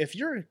you're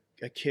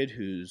a kid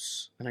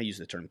who's, and I use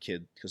the term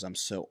kid because I'm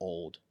so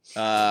old.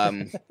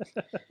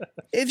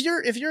 If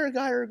you're a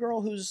guy or a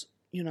girl who's,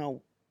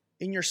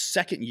 in your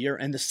second year,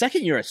 and the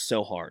second year is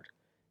so hard.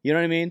 You know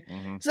what I mean?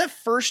 Mm-hmm. So that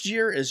first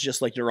year is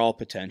just you're all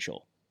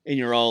potential. And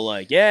you're all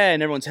and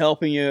everyone's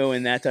helping you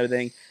and that type of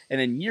thing.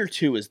 And then year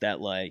 2 is that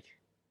what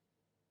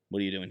are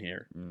you doing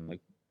here?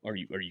 Are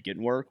you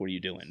getting work? What are you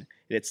doing?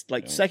 It's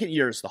second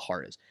year is the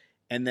hardest.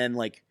 And then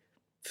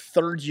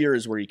third year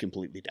is where you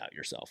completely doubt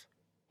yourself.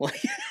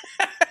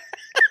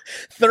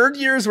 Third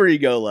year is where you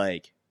go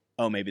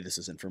oh, maybe this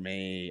isn't for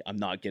me. I'm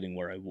not getting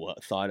where I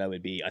thought I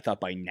would be. I thought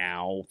by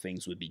now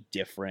things would be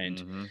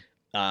different.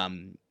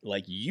 Mm-hmm.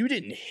 You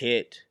didn't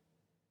hit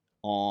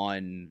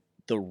on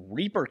the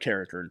Reaper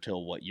character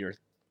until year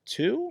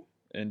 2?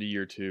 Into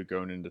year 2,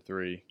 going into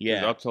 3.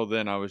 Yeah. Up till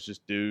then, I was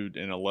just dude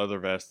in a leather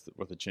vest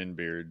with a chin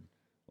beard,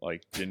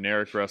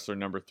 generic wrestler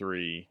number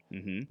 3.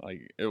 Mm-hmm.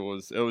 It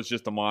was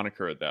just a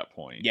moniker at that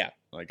point. Yeah.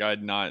 I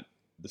had not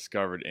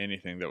discovered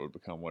anything that would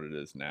become what it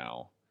is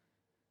now.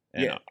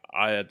 And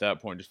I at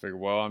that point just figured,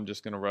 well, I'm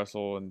just going to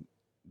wrestle in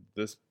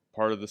this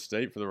part of the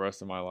state for the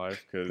rest of my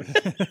life, because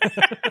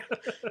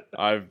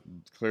I've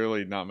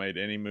clearly not made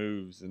any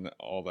moves in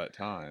all that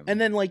time.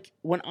 And then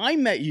when I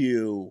met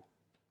you,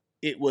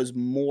 it was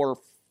more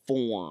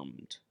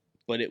formed,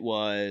 but it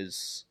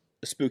was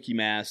a spooky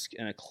mask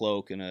and a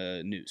cloak and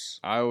a noose.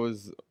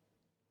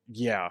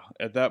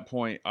 At that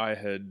point I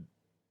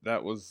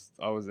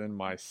was in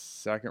my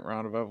second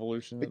round of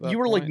evolution. But you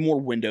were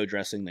more window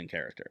dressing than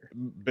character.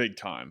 Big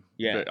time.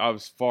 Yeah. I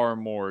was far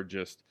more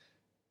just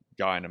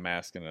guy in a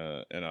mask and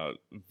a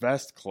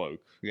vest cloak.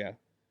 Yeah.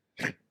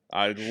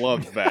 I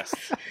loved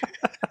vests.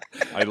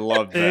 I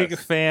loved big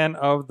vests. Fan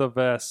of the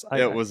vest.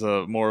 It was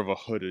more of a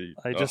hoodie.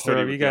 I just threw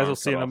up. You guys will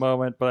see in a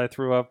moment, but I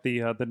threw up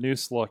the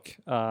noose look.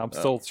 I'm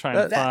still trying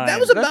to find. That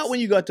was about when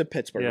you got to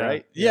Pittsburgh,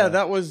 right? Yeah,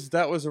 that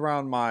was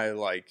around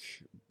my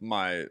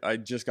I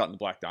just got in the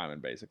Black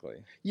Diamond, basically.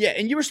 Yeah,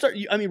 and you were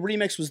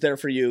Remix was there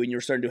for you, and you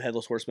were starting to do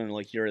Headless Horseman,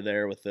 and you were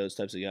there with those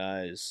types of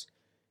guys.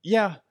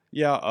 Yeah.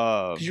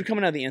 Because you're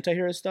coming out of the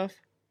anti-hero stuff?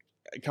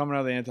 Coming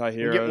out of the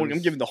anti-hero. I'm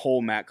giving the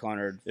whole Matt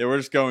Conard we're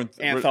just going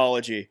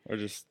anthology. We're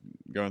just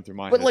going through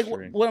my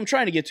history. What I'm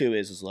trying to get to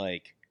is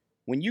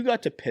when you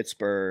got to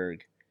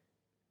Pittsburgh,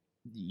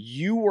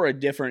 you were a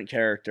different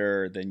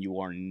character than you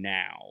are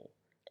now.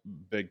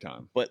 Big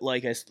time. But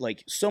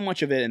so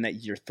much of it in that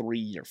year 3,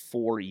 year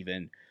 4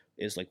 even,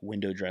 is like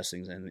window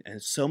dressings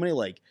and so many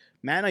like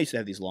Matt and I used to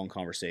have these long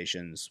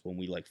conversations when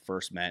we like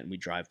first met and we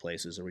drive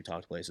places or we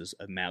talk places,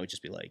 and Matt would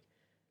just be like,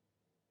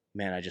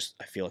 man,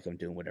 I feel like I'm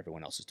doing what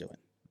everyone else is doing.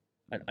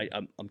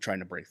 I'm trying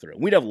to break through.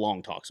 We'd have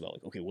long talks about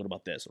like, okay, what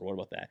about this or what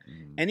about that?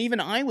 And even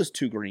I was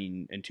too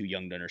green and too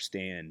young to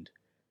understand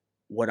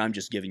what I'm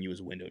just giving you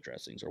is window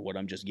dressings or what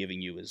I'm just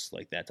giving you is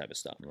like that type of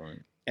stuff. Right.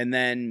 And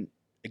then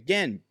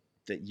again,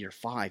 that year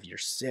 5, year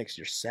 6,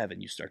 year 7,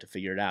 you start to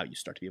figure it out. You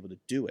start to be able to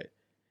do it.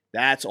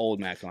 That's old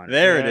Matt Conard.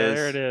 There it is.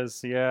 There it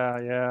is.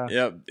 Yeah.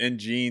 Yep, in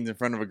jeans in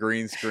front of a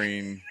green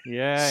screen.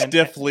 Yeah.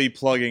 Stiffly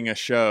plugging a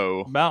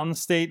show. Mountain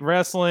State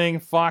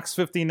Wrestling, Fox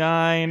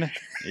 59.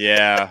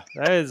 Yeah.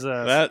 That is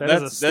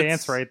a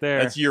stance right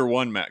there. That's year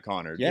 1 Matt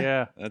Conard.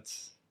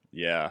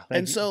 Yeah.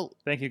 And so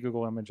thank you,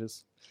 Google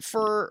Images.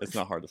 It's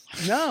not hard to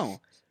find. No.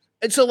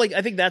 And so like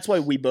I think that's why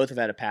we both have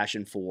had a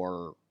passion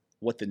for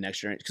what the next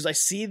generation, because I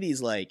see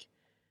these like,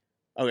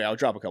 okay, I'll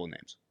drop a couple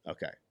names.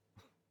 Okay.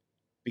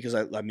 Because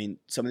I mean,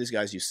 some of these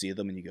guys, you see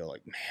them and you go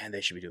like, man,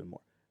 they should be doing more.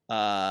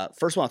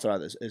 First one I'll throw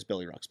out is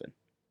Billy Ruxpin.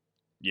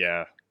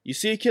 Yeah. You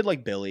see a kid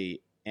like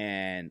Billy,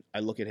 and I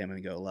look at him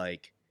and go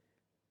like,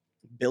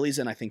 Billy's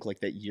in I think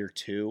like that year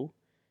 2,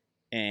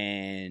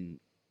 and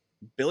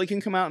Billy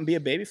can come out and be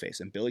a babyface,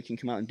 and Billy can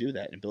come out and do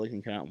that, and Billy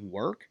can come out and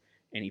work,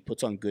 and he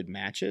puts on good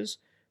matches,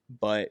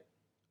 but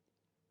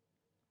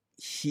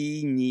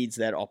he needs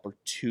that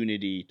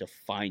opportunity to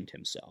find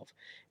himself,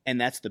 and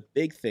that's the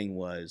big thing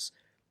was.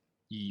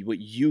 What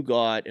you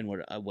got and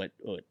what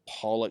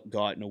Pollock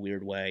got in a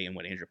weird way and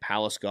what Andrew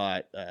Palace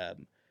got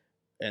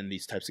and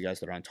these types of guys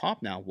that are on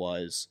top now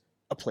was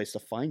a place to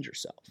find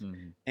yourself.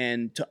 Mm-hmm.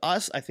 And to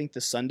us, I think the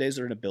Sundays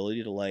are an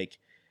ability to like,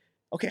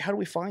 okay, how do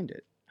we find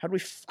it? How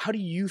do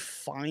you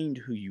find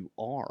who you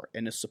are?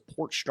 And a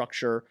support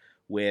structure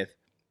with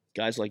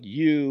guys like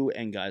you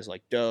and guys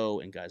like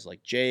Doe and guys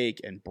like Jake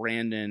and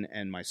Brandon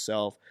and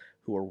myself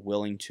who are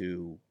willing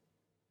to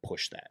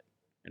push that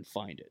and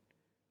find it.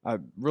 I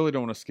really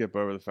don't want to skip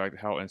over the fact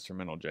how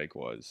instrumental Jake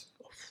was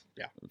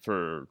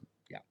for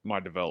my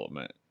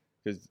development.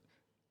 Because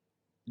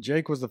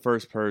Jake was the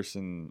first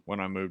person when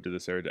I moved to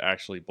this area to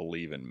actually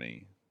believe in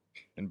me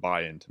and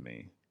buy into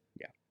me.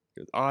 Yeah.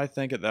 Because I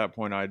think at that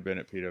point I'd been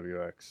at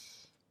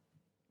PWX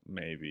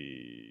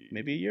maybe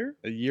a year?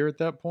 A year at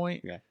that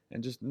point. Yeah.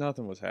 And just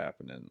nothing was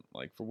happening.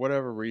 Like for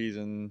whatever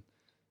reason,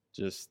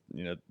 just,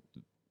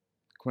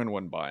 Quinn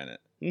wasn't buying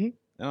it. Mm-hmm.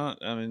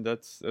 I mean,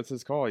 that's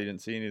his call. He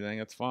didn't see anything.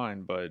 That's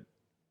fine. But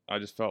I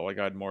just felt like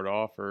I had more to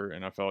offer,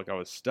 and I felt like I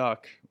was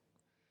stuck.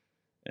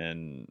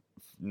 And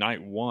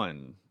night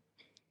 1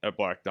 at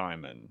Black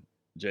Diamond,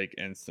 Jake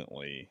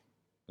instantly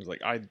was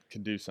like, I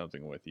can do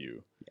something with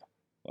you. Yeah.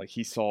 Like,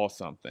 he saw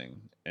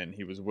something, and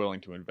he was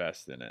willing to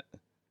invest in it.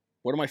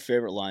 One of my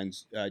favorite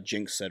lines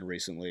Jinx said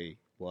recently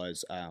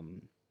was,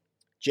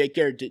 Jake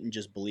Garrett didn't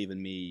just believe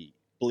in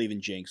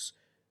Jinx.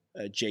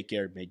 Jake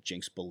Garrett made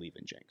Jinx believe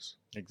in Jinx.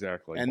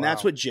 Exactly. And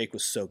that's what Jake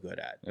was so good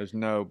at. There's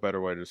no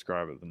better way to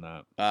describe it than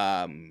that.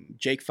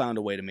 Jake found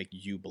a way to make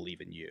you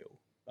believe in you.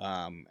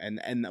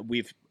 And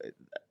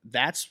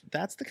that's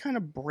the kind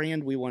of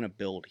brand we want to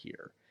build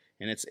here.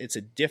 And it's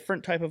a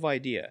different type of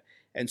idea.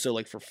 And so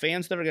like for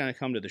fans that are going to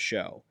come to the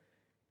show,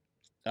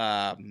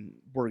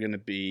 we're going to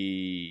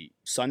be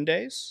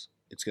Sundays.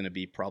 It's going to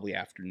be probably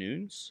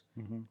afternoons.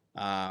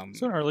 Mm-hmm.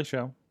 It's an early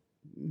show.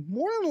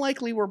 More than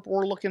likely,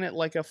 we're looking at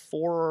like a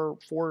 4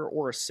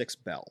 or a 6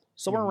 bell,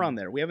 somewhere around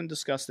there. We haven't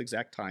discussed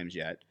exact times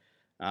yet.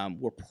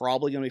 We're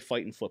probably going to be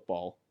fighting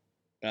football,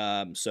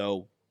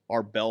 so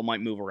our bell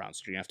might move around.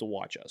 So you're gonna have to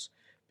watch us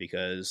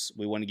because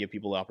we want to give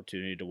people the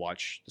opportunity to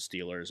watch the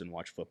Steelers and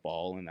watch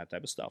football and that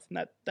type of stuff,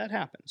 and that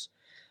happens.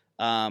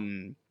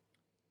 We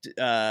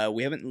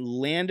haven't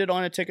landed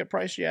on a ticket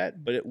price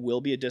yet, but it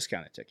will be a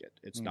discounted ticket.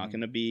 It's not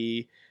going to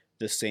be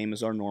the same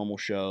as our normal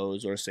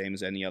shows or same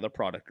as any other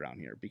product around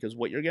here, because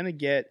what you're going to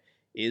get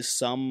is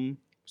some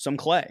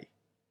clay.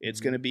 It's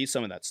going to be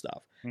some of that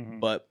stuff.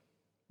 But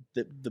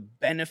the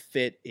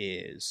benefit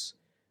is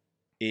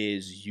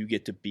you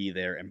get to be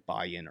there and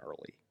buy in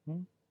early.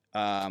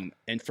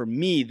 And for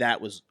me,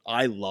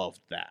 I loved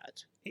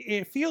that.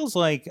 It feels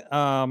like,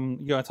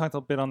 I talked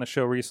a bit on the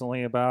show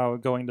recently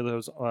about going to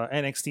those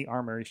NXT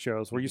Armory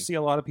shows where you see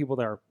a lot of people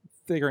that are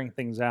figuring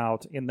things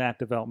out in that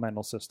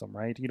developmental system,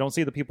 right? You don't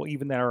see the people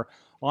even that are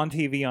on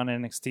TV on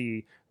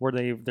NXT where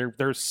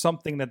there's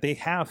something that they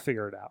have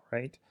figured out,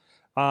 right?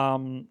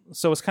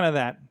 So it's kind of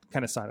that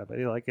kind of side of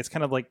it. Like it's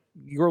kind of like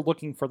you're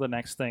looking for the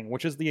next thing,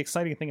 which is the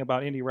exciting thing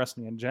about indie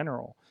wrestling in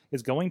general,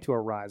 is going to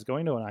UpRyse,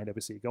 going to an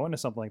IWC, going to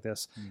something like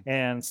this,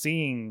 and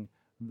seeing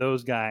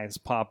those guys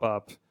pop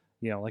up.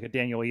 Like a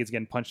Daniel Eads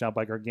getting punched out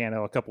by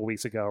Gargano a couple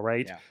weeks ago,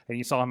 right? Yeah. And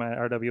you saw him at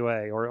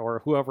RWA or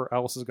whoever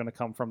else is going to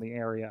come from the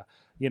area,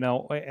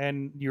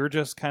 and you're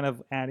just kind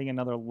of adding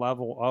another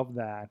level of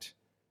that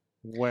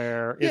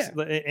where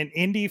an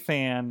indie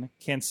fan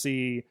can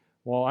see,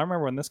 well, I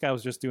remember when this guy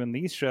was just doing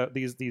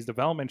these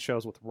development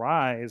shows with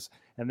Rise,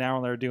 and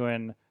now they're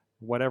doing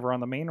whatever on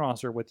the main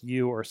roster with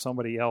you or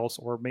somebody else,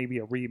 or maybe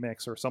a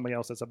remix or somebody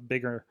else that's a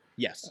bigger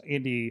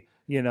indie,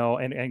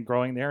 and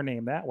growing their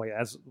name that way,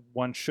 as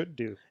one should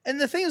do. And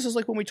the thing is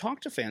like when we talk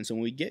to fans and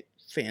we get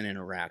fan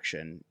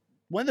interaction,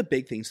 one of the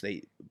big things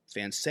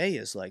fans say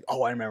is like,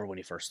 "Oh, I remember when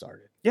he first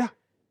started." Yeah.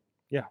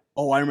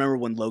 Oh, I remember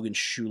when Logan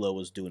Shulo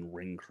was doing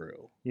Ring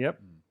Crew. Yep.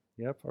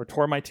 Or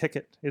Tore My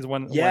Ticket is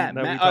one that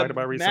we talked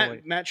about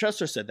recently. Matt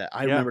Chester said that.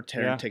 I remember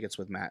tearing tickets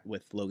with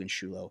Logan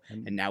Shulo,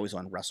 and now he's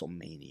on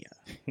WrestleMania.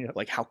 Yep.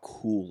 Like, how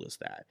cool is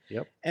that?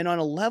 Yep. And on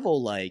a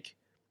level, like,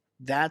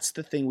 that's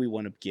the thing we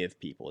want to give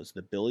people, is the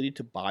ability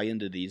to buy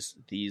into these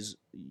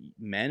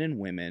men and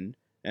women,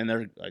 and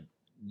they're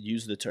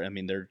use the term. I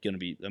mean, they're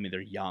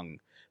young,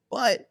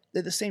 but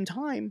at the same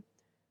time,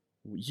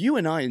 you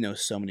and I know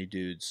so many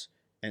dudes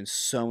and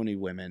so many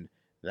women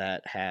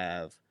that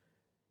have.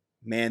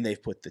 Man,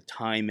 they've put the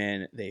time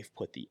in, they've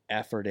put the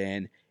effort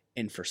in,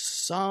 and for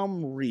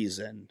some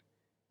reason,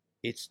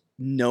 it's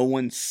no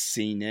one's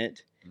seen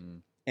it.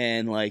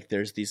 And like,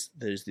 there's these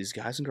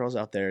guys and girls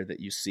out there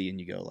that you see and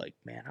you go like,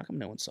 man, how come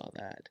no one saw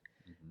that?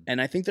 And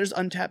I think there's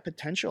untapped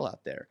potential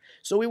out there.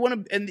 So we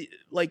want to, and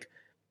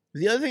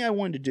the other thing I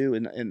wanted to do,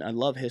 and I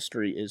love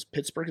history, is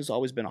Pittsburgh has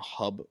always been a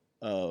hub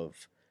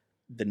of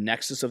the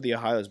nexus of the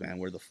Ohio's, man.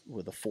 We're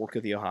the fork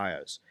of the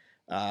Ohio's.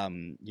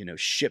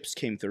 Ships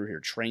came through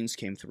here, trains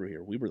came through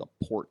here. We were the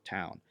port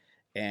town,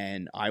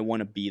 and I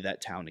want to be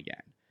that town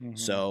again. Mm-hmm.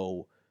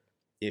 So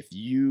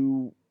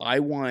I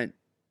want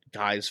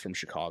guys from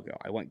Chicago,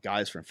 I want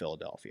guys from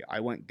Philadelphia, I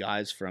want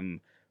guys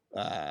from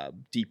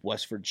deep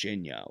West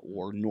Virginia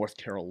or North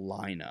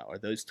Carolina, or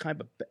those type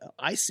of,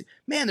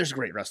 there's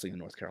great wrestling in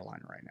North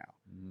Carolina right now.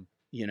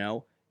 Mm-hmm.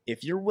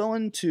 If you're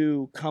willing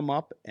to come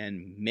up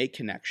and make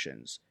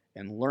connections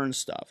and learn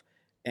stuff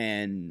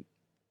and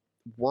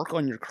work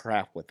on your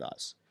craft with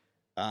us,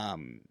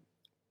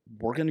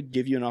 we're going to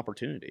give you an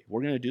opportunity.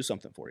 We're going to do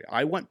something for you.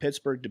 I want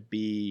Pittsburgh to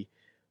be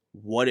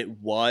what it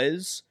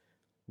was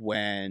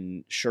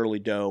when Shirley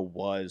Doe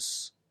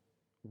was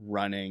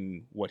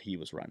running what he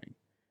was running.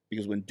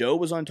 Because when Doe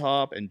was on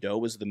top and Doe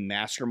was the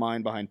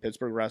mastermind behind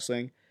Pittsburgh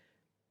wrestling,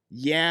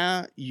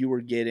 you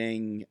were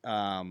getting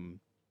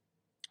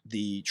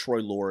the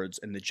Troy Lords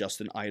and the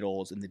Justin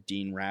Idols and the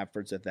Dean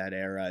Radfords of that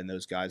era and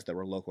those guys that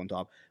were local on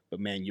top. But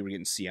man, you were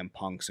getting CM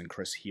Punks and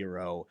Chris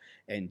Hero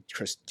and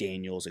Chris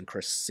Daniels and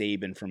Chris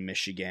Sabin from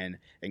Michigan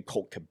and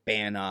Colt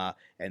Cabana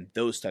and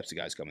those types of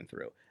guys coming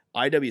through.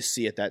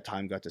 IWC at that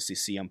time got to see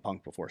CM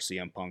Punk before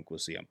CM Punk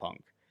was CM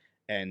Punk.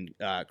 And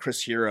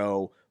Chris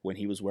Hero when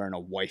he was wearing a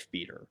wife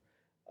beater.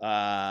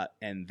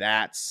 And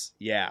that's,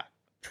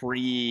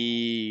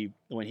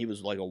 when he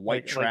was like a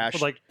white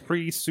trash. Like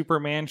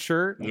pre-Superman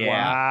shirt? Yeah.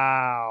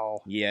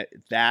 Wow. Yeah,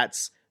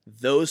 that's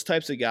those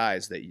types of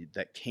guys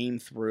that came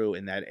through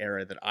in that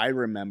era that I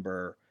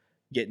remember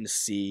getting to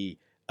see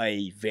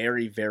a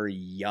very, very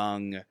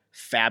young,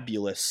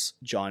 fabulous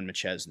John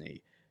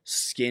McChesney,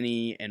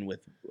 skinny and with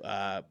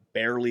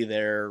barely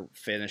there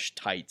finished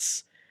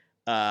tights,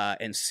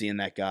 and seeing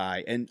that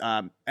guy. And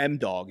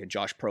M-Dog and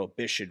Josh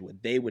Prohibition, when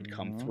they would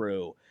come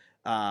through.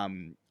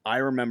 I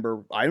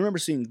remember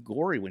seeing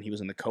Gory when he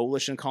was in the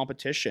Coalition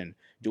competition,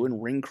 doing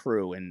Ring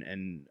Crew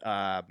and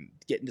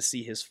getting to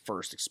see his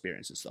first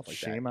experience and stuff like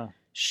that.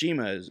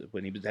 Shima is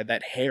when he had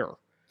that hair,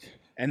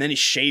 and then he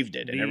shaved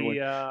it, and everyone.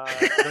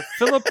 The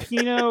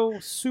Filipino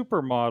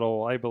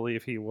supermodel, I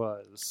believe he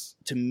was.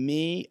 To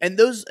me, and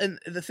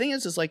the thing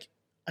is like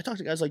I talk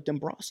to guys like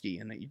Dombrowski,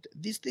 and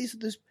these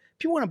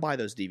people want to buy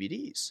those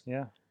DVDs.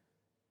 Yeah.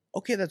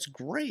 Okay, that's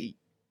great.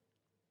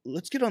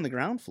 Let's get on the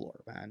ground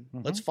floor, man.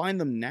 Mm-hmm. Let's find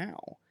them now.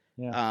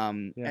 Yeah.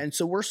 And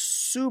so we're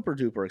super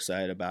duper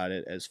excited about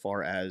it as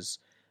far as,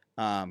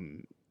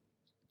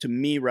 to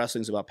me,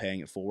 wrestling's about paying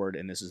it forward,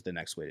 and this is the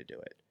next way to do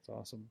it. It's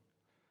awesome.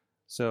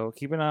 So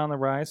keep an eye on the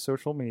Rise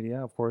social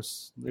media. Of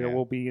course, there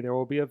will be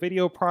a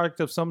video product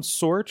of some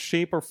sort,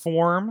 shape, or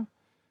form.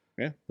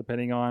 Yeah.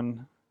 Depending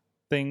on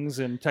things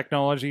and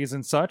technologies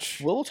and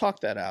such. We'll talk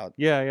that out.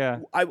 Yeah.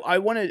 I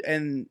wanted,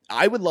 and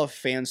I would love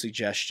fan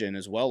suggestion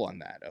as well on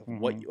that of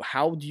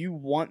how do you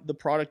want the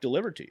product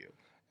delivered to you?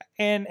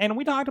 And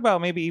we talked about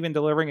maybe even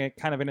delivering it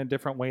kind of in a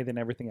different way than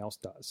everything else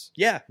does.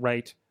 Yeah.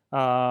 Right.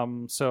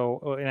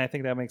 So, and I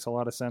think that makes a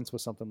lot of sense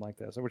with something like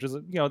this, which is,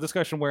 a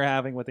discussion we're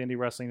having with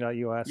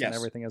IndieWrestling.us and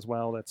everything as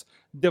well. That's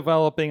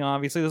developing.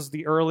 Obviously, this is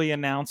the early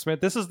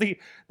announcement.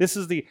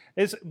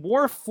 It's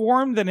more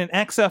formed than an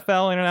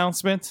XFL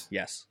announcement.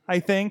 Yes. I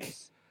think,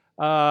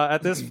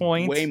 at this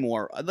point. Way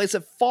more. Like I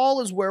said,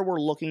 fall is where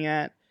we're looking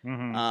at.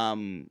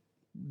 Mm-hmm.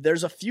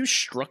 There's a few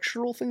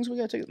structural things we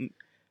got to take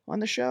on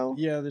the show.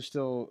 Yeah, there's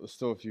still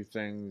a few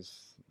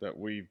things that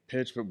we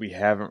pitched, but we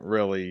haven't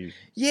really.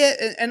 Yeah,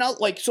 and I'll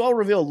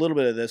reveal a little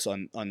bit of this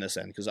on this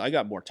end because I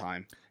got more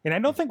time. And I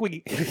don't think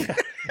we.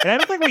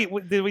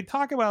 Did we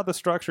talk about the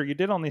structure? You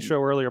did on the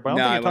show earlier, but I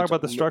don't think you talked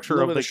about the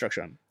structure of the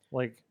structure.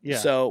 Yeah.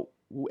 So,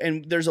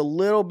 and there's a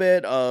little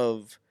bit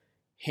of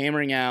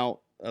hammering out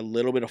a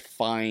little bit of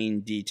fine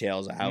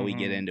details of how we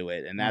get into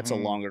it, and that's a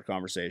longer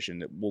conversation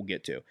that we'll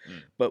get to.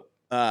 But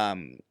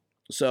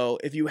So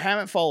if you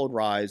haven't followed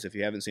Rise, if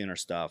you haven't seen our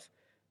stuff,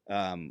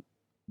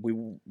 we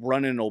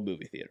run in an old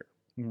movie theater,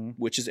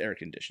 which is air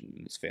conditioned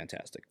and it's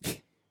fantastic,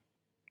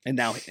 and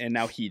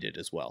now heated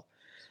as well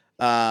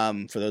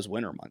for those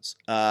winter months.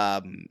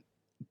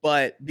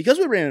 But because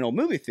we ran an old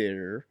movie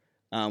theater,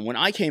 when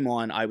I came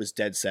on, I was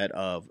dead set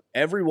of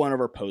every one of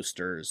our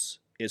posters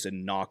is a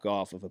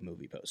knockoff of a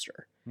movie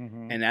poster,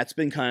 and that's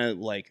been kind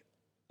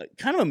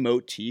of a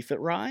motif at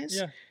Rise.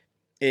 Yeah.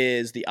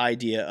 Is the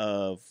idea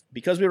of,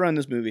 because we run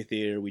this movie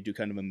theater, we do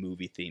kind of a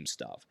movie theme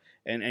stuff.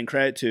 And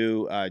credit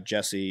to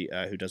Jesse,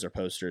 who does our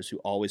posters, who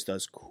always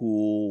does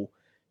cool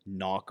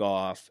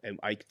knockoff. And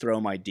I throw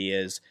him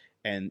ideas,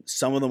 and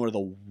some of them are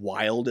the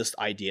wildest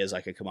ideas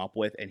I could come up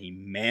with, and he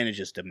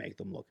manages to make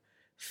them look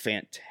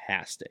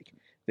fantastic.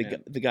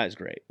 The guy's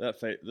great.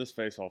 This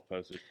face-off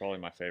poster is probably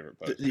my favorite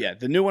poster.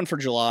 The new one for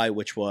July,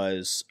 which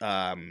was...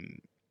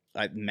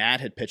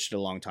 Matt had pitched it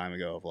a long time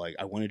ago of like,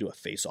 I want to do a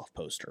face-off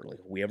poster. Like,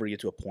 if we ever get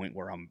to a point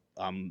where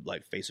I'm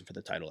like facing for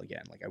the title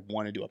again, like I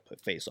want to do a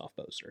face-off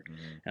poster.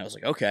 And I was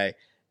like, okay.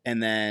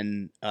 And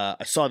then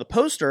I saw the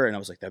poster and I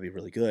was like, that'd be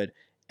really good.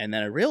 And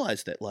then I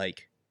realized that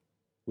like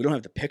we don't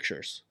have the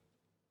pictures,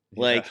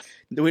 like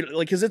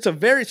because it's a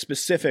very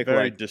specific,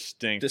 very like,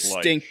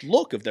 distinct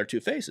look of their two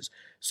faces.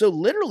 So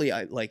literally,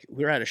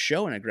 we were at a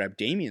show and I grabbed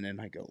Damien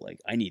and I go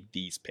like, I need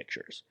these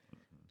pictures.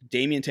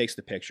 Damien takes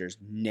the pictures,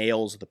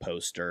 nails the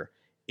poster.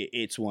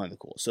 It's one of the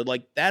coolest. So,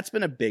 like, that's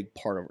been a big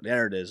part of it.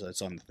 There it is.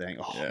 It's on the thing.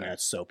 Oh, man,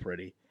 it's so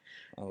pretty.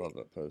 I love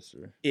that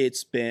poster.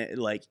 It's been,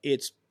 like,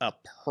 it's a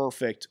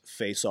perfect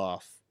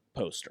face-off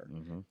poster.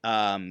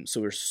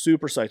 So we're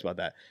super psyched about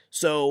that.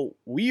 So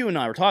you and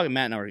I were talking,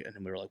 Matt and I were,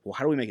 and we were like, well,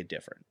 how do we make it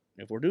different?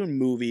 If we're doing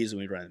movies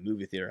and we run a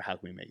movie theater, how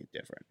can we make it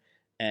different?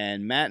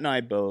 And Matt and I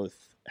both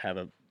have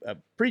a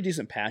pretty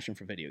decent passion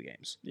for video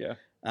games. Yeah.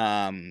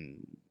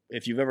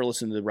 If you've ever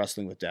listened to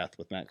Wrestling with Death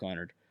with Matt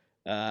Conard,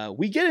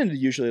 we get into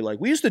usually like,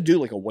 we used to do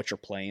like a what you're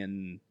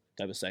playing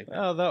type of segment.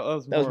 Oh, that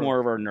was more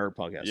of our nerd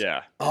podcast.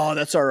 Yeah. Oh,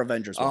 that's our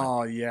Avengers one.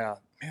 Oh, yeah.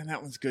 Man,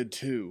 that one's good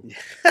too.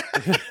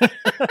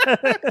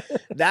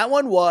 That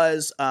one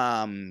was,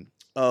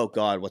 oh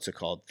God, what's it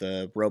called?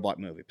 The robot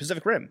movie,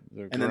 Pacific Rim.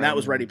 And then that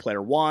was Ready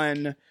Player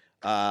One.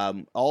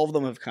 All of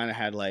them have kind of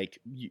had like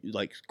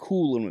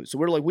cool little movies. So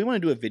we're like, we want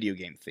to do a video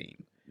game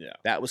theme. Yeah.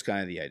 That was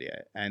kind of the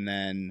idea. And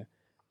then,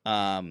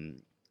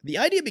 the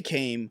idea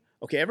became,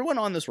 okay, everyone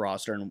on this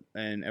roster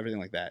and everything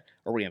like that,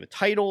 are we going to have a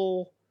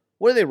title?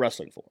 What are they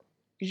wrestling for?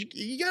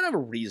 You got to have a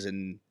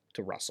reason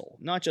to wrestle.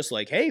 Not just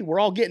like, hey, we're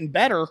all getting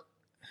better.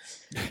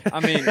 I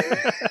mean,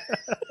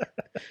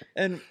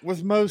 and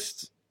with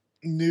most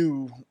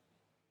new,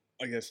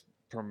 I guess,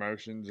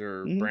 promotions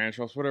or branch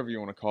offs, whatever you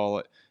want to call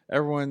it,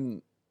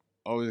 everyone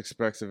always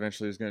expects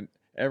eventually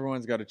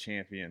everyone's got a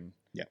champion.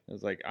 Yeah.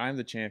 It's like, I'm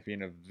the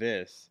champion of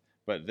this,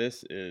 but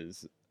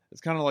it's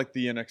kind of like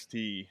the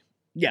NXT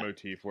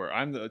motif where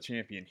I'm the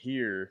champion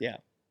here. Yeah.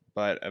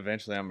 But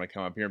eventually I'm going to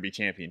come up here and be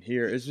champion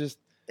here. It's just...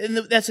 And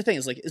that's the thing.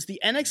 Is like, is the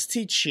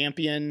NXT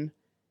champion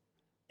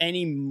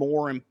any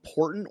more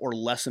important or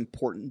less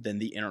important than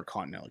the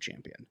Intercontinental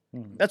champion?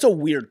 That's a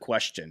weird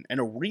question and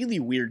a really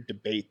weird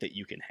debate that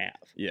you can have.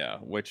 Yeah,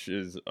 which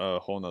is a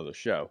whole nother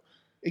show.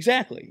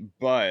 Exactly.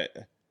 But...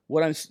 go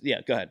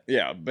ahead.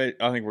 Yeah, but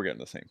I think we're getting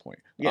the same point.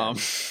 Yeah.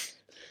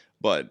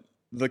 But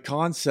the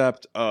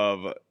concept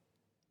of...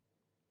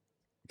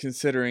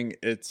 considering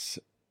it's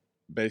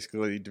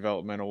basically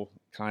developmental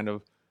kind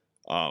of,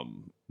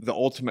 the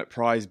ultimate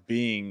prize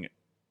being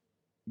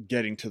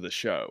getting to the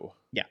show.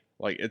 Yeah.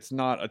 Like, it's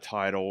not a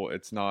title.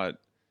 It's not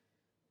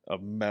a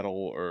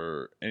medal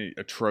or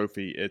a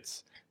trophy.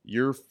 It's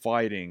you're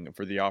fighting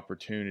for the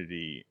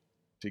opportunity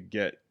to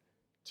get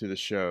to the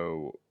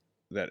show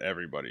that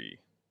everyone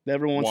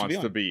wants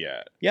to be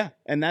at. Yeah.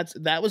 And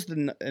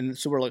and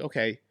so we're like,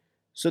 okay,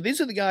 so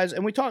these are the guys,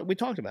 and we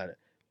talked about it.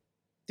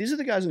 These are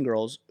the guys and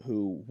girls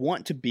who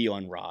want to be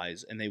on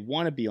Rise and they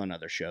want to be on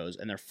other shows,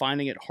 and they're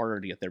finding it harder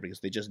to get there because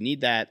they just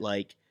need that,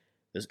 like,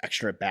 those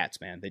extra at bats,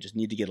 man. They just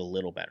need to get a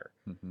little better.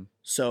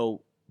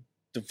 So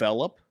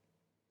develop,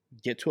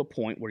 get to a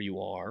point where you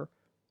are,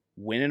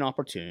 win an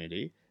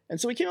opportunity. And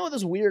so we came up with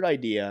this weird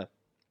idea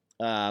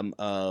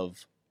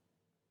of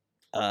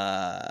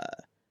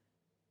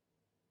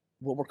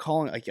what we're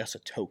calling, I guess, a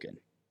token.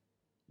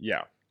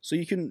 Yeah. So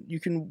you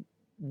can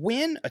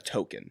win a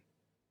token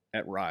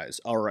at Rise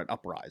or at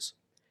UpRyse.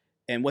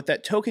 And what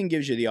that token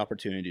gives you the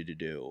opportunity to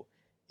do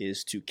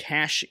is to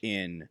cash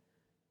in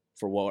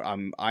for what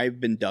I've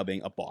been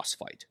dubbing a boss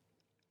fight.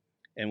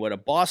 And what a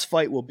boss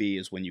fight will be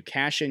is when you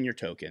cash in your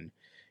token,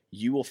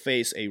 you will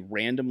face a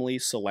randomly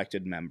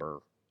selected member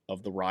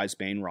of the Rise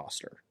main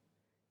roster.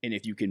 And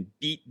if you can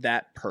beat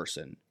that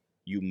person,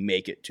 you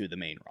make it to the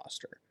main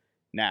roster.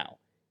 Now,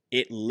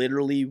 it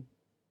literally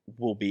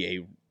will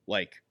be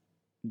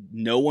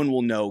no one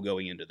will know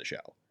going into the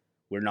show.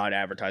 We're not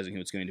advertising who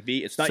it's going to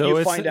be. It's not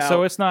find out.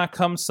 So it's not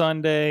come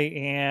Sunday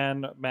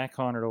and Matt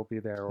Conard will be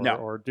there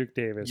or Duke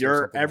Davis.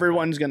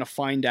 Everyone's going to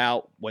find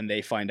out when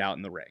they find out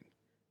in the ring.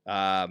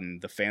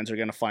 The fans are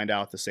going to find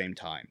out at the same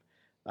time.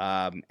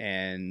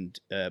 And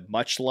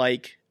much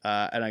like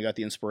and I got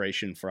the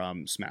inspiration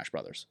from Smash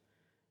Brothers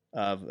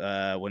of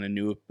when a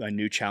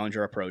new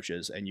challenger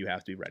approaches and you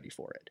have to be ready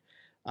for it.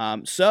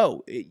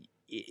 So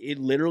it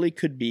literally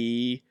could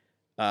be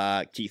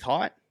Keith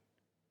Hott.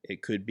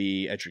 It could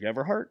be Edric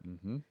Everhart.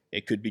 Mm-hmm.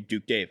 It could be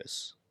Duke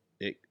Davis.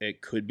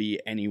 It could be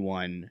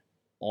anyone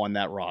on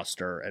that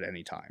roster at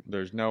any time.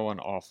 There's no one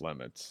off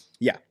limits.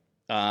 Yeah.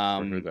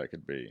 For who that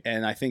could be.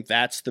 And I think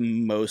that's the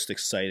most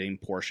exciting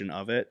portion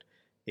of it,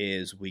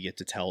 is we get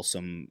to tell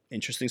some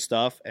interesting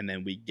stuff, and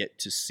then we get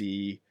to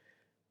see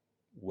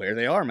where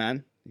they are,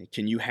 man.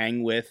 Can you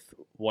hang with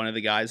one of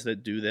the guys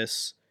that do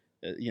this,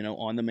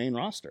 on the main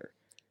roster?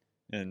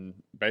 And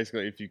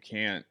basically, if you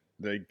can't,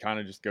 they kind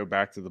of just go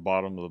back to the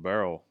bottom of the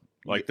barrel.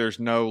 Like, there's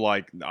no,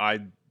 I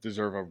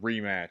deserve a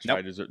rematch.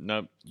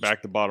 Nope.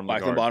 Back to the bottom of the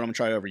Back to the bottom and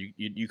try over.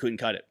 You couldn't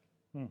cut it.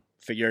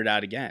 Figure it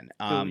out again.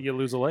 You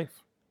lose a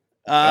life.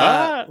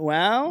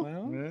 Well,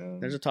 Yeah.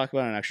 there's a talk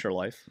about an extra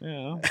life.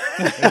 Yeah.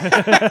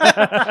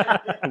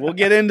 We'll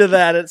get into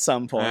that at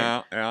some point.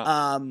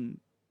 Yeah.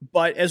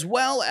 But as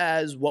well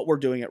as what we're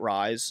doing at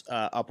Rise,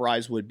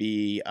 UpRyse would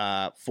be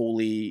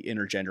fully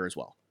intergender as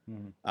well.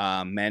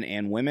 Mm-hmm. Men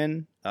and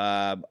women.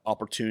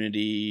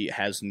 Opportunity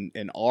has,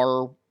 in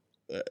our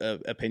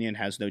opinion,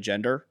 has no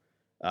gender.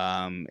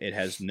 It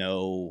has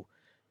no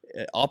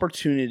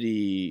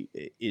opportunity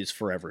is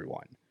for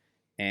everyone.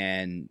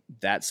 And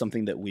that's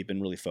something that we've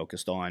been really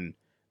focused on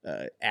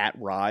at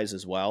Rise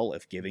as well,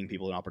 of giving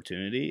people an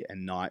opportunity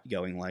and not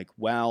going like,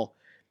 well,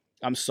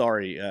 I'm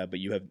sorry, but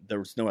there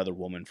was no other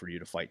woman for you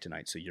to fight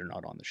tonight, so you're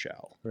not on the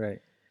show.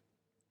 Right.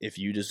 If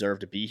you deserve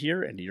to be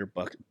here and you're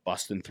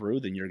busting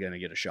through, then you're going to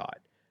get a shot.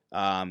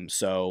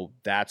 So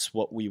that's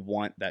what we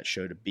want that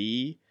show to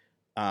be.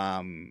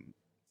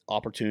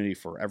 Opportunity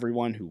for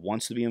everyone who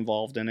wants to be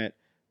involved in it.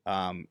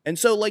 And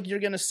so you're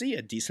going to see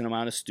a decent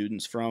amount of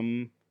students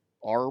from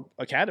our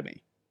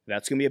academy.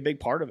 That's going to be a big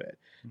part of it.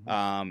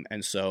 Mm-hmm.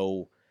 And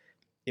so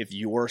if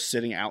you're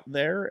sitting out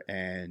there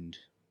and,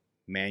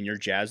 man, you're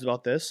jazzed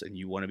about this and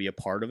you want to be a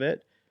part of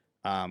it,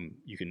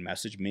 you can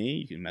message me.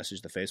 You can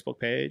message the Facebook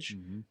page.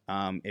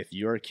 Mm-hmm. If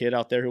you're a kid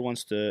out there who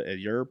wants to, if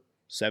you're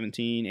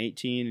 17,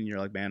 18, and you're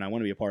like, man, I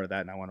want to be a part of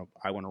that and I want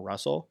to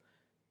wrestle,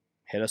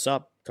 hit us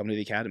up. Come to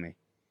the academy.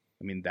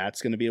 I mean,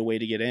 that's going to be a way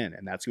to get in,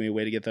 and that's going to be a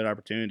way to get that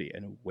opportunity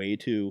and a way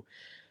to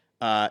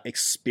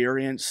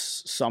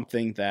experience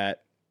something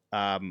that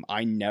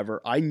I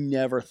never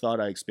thought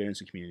I'd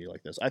experience a community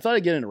like this. I thought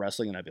I'd get into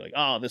wrestling and I'd be like,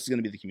 oh, this is going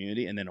to be the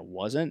community. And then it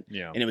wasn't.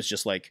 Yeah. And it was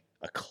just like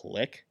a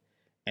click.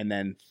 And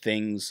then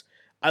things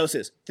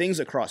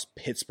across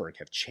Pittsburgh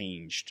have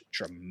changed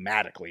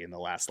dramatically in the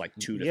last 2 to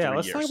 3 years. Yeah,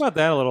 let's talk about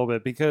that a little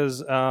bit,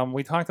 because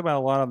we talked about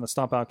a lot on the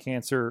Stomp Out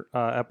Cancer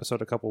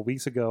episode a couple of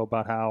weeks ago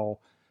about how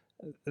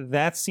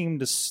that seemed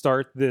to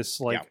start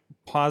this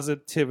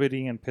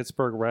positivity in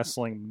Pittsburgh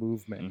wrestling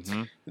movement.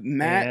 Mm-hmm.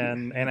 Matt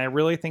and I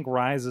really think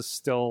Rise is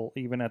still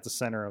even at the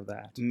center of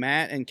that.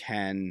 Matt and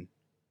Ken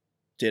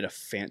did a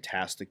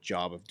fantastic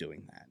job of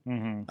doing that,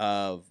 Mm-hmm.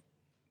 of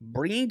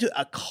bringing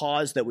to a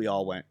cause that we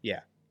all went,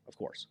 yeah, of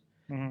course.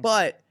 Mm-hmm.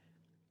 But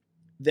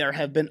there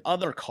have been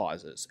other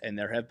causes and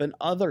there have been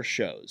other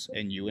shows,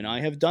 and you and I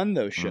have done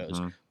those shows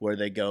where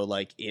they go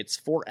it's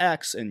for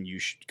X and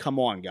you come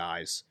on,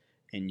 guys.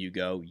 And you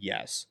go,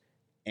 yes.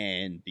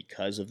 And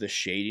because of the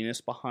shadiness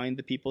behind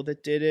the people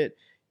that did it,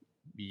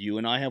 you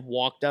and I have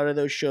walked out of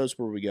those shows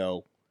where we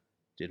go,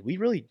 did we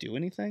really do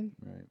anything?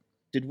 Right.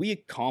 Did we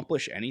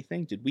accomplish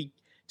anything?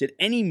 Did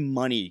any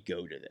money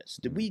go to this?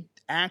 Did we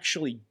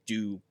actually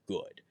do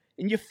good?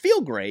 And you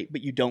feel great,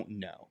 but you don't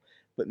know.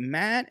 But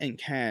Matt and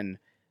Ken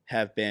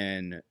have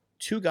been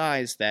two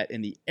guys that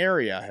in the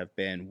area have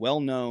been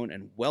well-known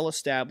and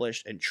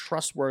well-established and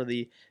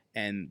trustworthy.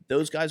 And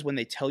those guys, when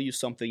they tell you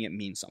something, it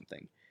means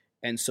something.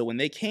 And so when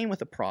they came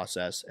with a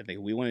process and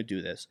we want to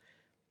do this,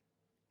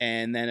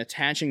 and then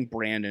attaching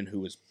Brandon,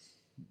 who was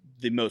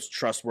the most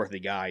trustworthy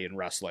guy in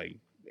wrestling,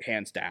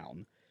 hands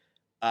down,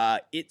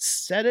 it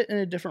set it in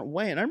a different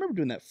way. And I remember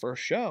doing that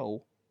first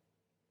show.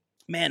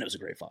 Man, it was a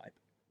great vibe.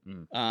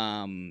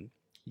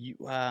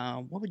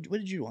 What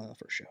did you do on the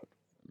first show?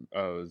 It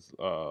was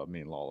me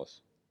and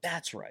Lawless.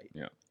 That's right.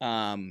 Yeah.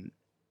 And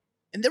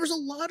there was a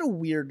lot of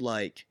weird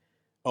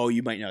oh,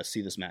 you might not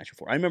see this match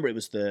before. I remember it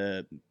was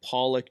the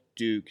Pollock,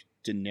 Duke,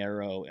 De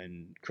Niro,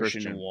 and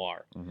Christian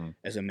Noir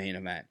as a main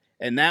event.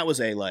 And that was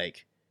a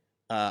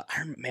I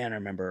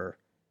remember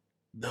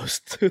those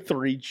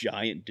three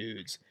giant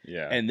dudes.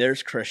 Yeah. And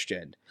there's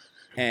Christian.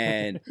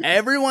 And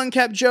everyone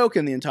kept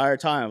joking the entire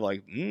time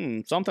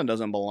of something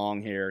doesn't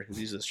belong here because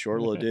he's this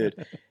short little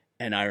dude.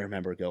 And I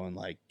remember going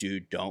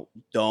dude, don't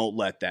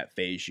let that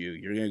phase you.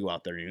 You're going to go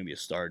out there and you're going to be a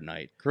star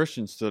tonight.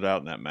 Christian stood out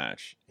in that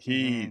match.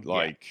 He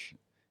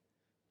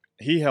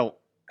he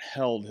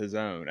held his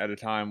own at a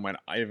time when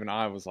even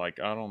I was I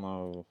don't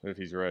know if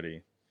he's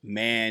ready.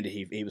 Man,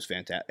 he was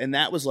fantastic. And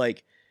that was I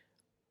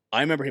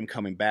remember him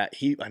coming back.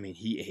 He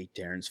ate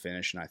Darren's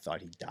finish and I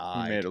thought he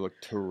died. He made it look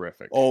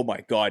terrific. Oh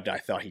my God, I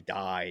thought he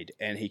died.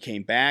 And he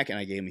came back and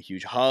I gave him a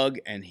huge hug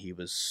and he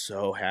was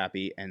so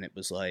happy. And it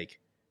was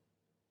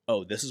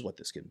oh, this is what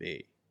this can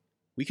be.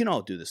 we can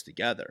all do this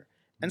together.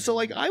 And so,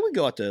 like, I would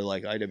go out to,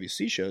 like,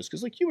 IWC shows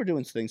because, like, you were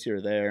doing things here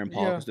or there, and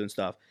Paul was doing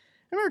stuff.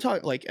 I remember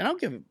talking, like, and I'll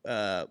give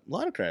a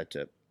lot of credit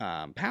to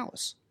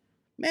Palace.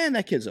 Man,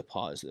 that kid's a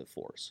positive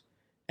force.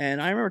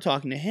 And I remember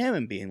talking to him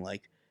and being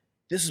like,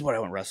 this is what I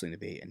want wrestling to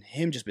be. And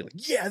him just being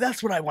like, yeah,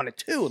 that's what I want it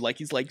too. Like,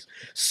 he's, like,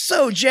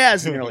 so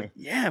jazzed. And you're like,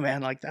 yeah,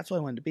 man, like, that's what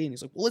I wanted to be. And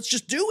he's like, well, let's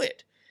just do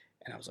it.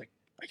 And I was like,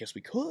 I guess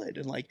we could.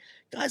 And, like,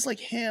 guys like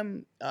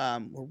him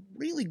were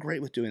really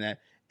great with doing that.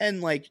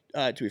 And, like,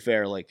 to be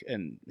fair, like,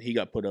 and he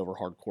got put over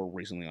hardcore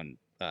recently on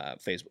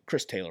Facebook.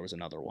 Chris Taylor was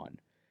another one.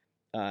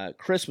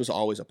 Chris was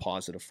always a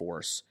positive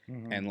force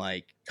and,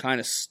 like, kind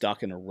of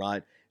stuck in a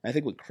rut. And I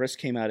think when Chris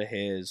came out of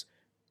his,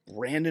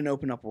 Brandon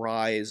opened up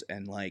UpRyse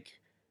and, like,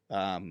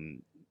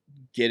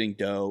 getting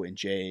Doe and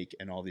Jake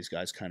and all these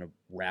guys kind of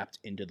wrapped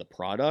into the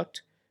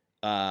product.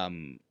 I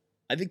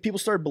think people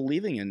started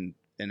believing in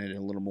it a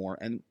little more.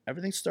 And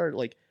everything started,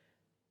 like,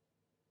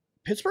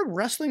 Pittsburgh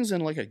wrestling's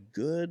in, like, a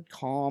good,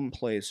 calm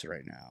place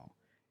right now.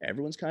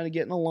 Everyone's kind of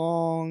getting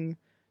along.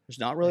 There's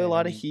not really a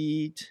lot of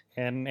heat.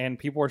 And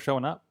people are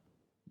showing up,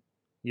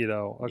 you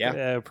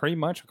know, pretty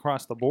much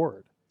across the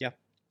board. Yeah.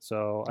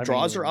 So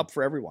draws are up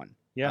for everyone.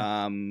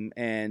 Yeah.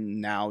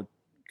 And now,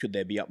 could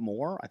they be up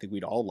more? I think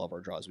we'd all love our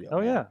draws to be up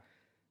more. Yeah.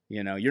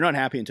 You know, you're not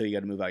happy until you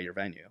got to move out of your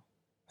venue.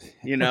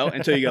 You know,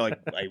 until you go,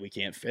 like, we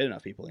can't fit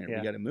enough people in here.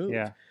 We got to move.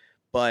 Yeah.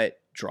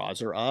 But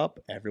draws are up.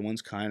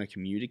 Everyone's kind of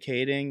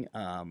communicating.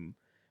 I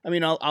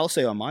mean, I'll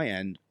say on my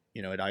end,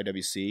 you know, at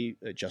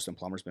IWC, Justin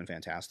Plummer's been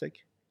fantastic.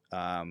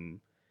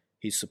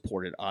 He's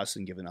supported us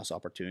and given us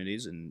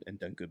opportunities and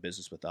done good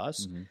business with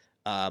us.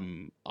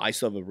 I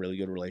still have a really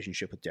good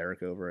relationship with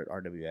Derek over at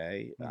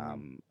RWA.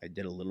 I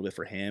did a little bit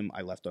for him.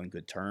 I left on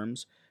good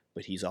terms,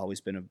 but he's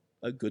always been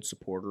a good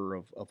supporter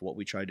of what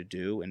we try to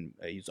do. And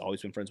he's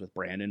always been friends with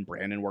Brandon.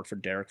 Brandon worked for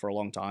Derek for a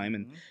long time,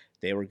 and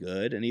they were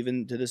good. And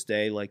even to this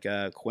day, like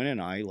Quinn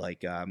and I,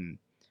 like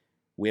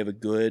we have a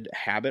good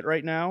habit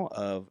right now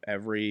of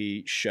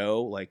every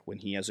show, like when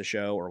he has a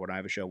show or when I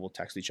have a show, we'll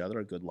text each other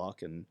a good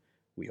luck and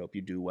we hope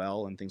you do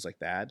well and things like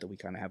that we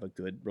kind of have a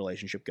good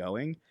relationship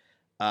going.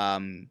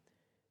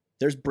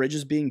 There's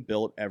bridges being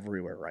built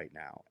everywhere right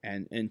now.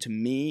 And to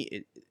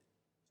me,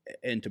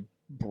 and to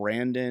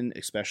Brandon,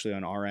 especially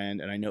on our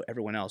end, and I know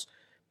everyone else,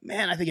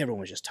 man, I think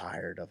everyone was just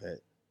tired of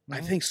it.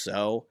 I think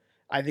so.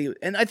 I think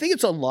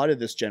it's a lot of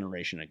this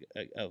generation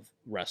of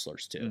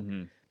wrestlers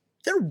too.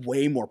 They're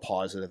way more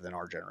positive than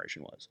our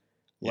generation was.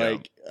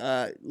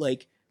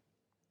 Like,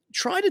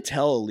 try to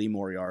tell a Lee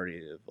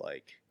Moriarty of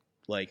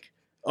like,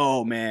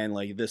 oh man,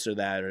 like this or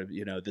that, or,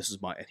 you know, this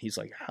is my, and he's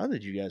like, how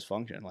did you guys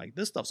function? Like,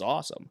 this stuff's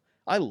awesome.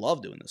 I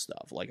love doing this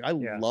stuff. Like, I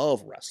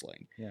love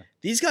wrestling. Yeah.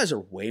 These guys are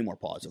way more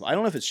positive. I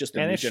don't know if it's just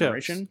the new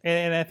generation.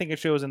 And I think it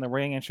shows in the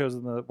ring and shows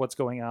in what's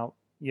going out,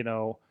 you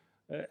know,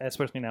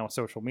 especially now with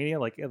social media.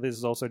 Like, this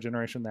is also a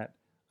generation that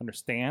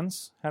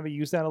understands how to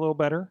use that a little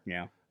better.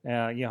 Yeah.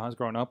 You know, has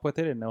grown up with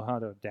it and know how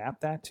to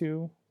adapt that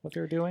to what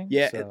they're doing.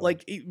 Yeah. So.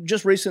 Like,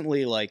 just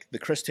recently, like the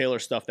Chris Taylor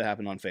stuff that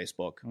happened on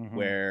Facebook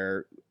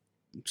where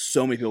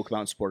so many people come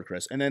out and support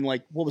Chris. And then,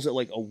 like, what was it,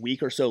 like a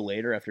week or so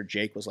later after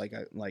Jake was like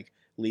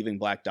leaving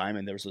Black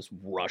Diamond, there was this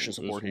rush of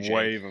support. There's a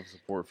wave of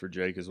support for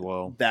Jake as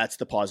well. That's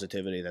the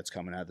positivity that's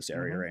coming out of this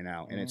area right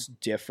now. And it's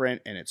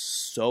different and it's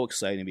so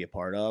exciting to be a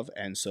part of.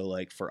 And so,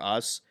 like, for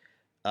us,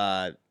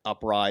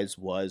 UpRyse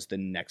was the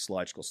next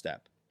logical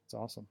step. It's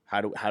awesome.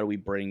 How do we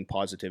bring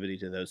positivity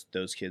to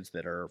those kids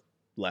that are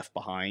left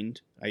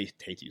behind? I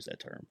hate to use that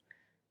term,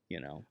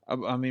 you know.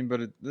 I mean,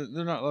 but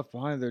they're not left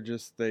behind. They're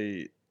just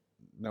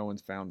no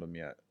one's found them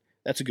yet.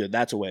 That's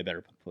a way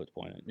better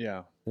point.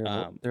 Yeah.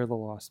 They're the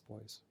lost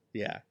boys.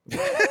 Yeah.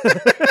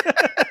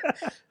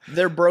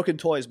 They're broken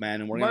toys,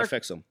 man, and we're going to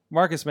fix them.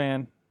 Marcus,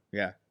 man.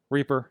 Yeah.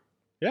 Reaper.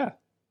 Yeah.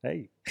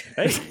 Hey.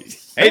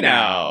 Hey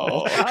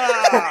now.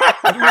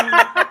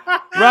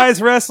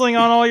 Rise Wrestling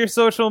on all your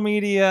social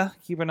media.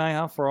 Keep an eye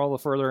out for all the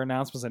further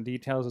announcements and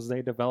details as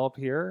they develop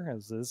here,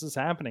 as this is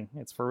happening.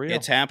 It's for real.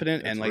 It's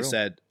happening, and like I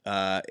said,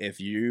 if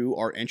you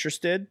are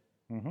interested,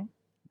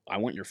 I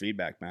want your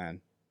feedback,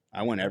 man.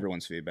 I want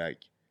everyone's feedback.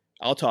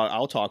 I'll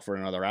talk for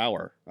another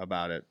hour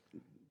about it.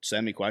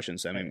 Send me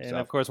questions. Send me stuff. And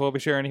of course, we'll be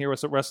sharing here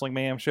with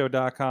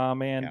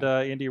WrestlingMayhemShow.com and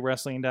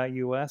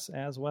IndyWrestling.us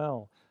as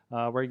well.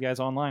 Where are you guys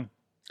online?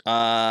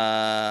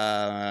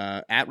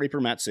 At Reaper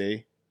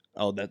Metzi.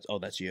 Oh,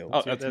 that's you.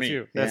 Oh, that's me.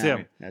 You. That's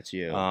him. That's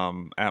you.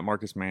 At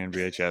Marcus Mann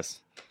VHS.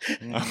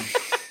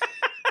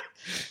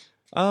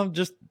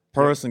 Just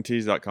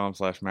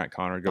ProWrestlingTees.com/Matt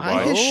Conard. Go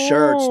buy his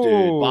shirts,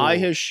 dude. Buy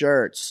his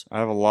shirts. I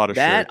have a lot of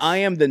shirts. That I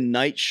Am the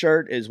Night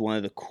shirt is one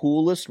of the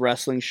coolest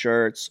wrestling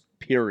shirts,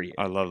 period.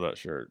 I love that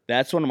shirt.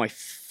 That's one of my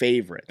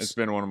favorites. It's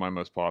been one of my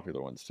most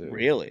popular ones, too.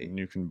 Really? And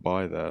you can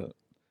buy that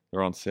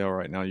They're on sale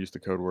right now. Use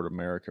the code word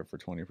America for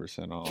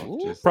 20% off.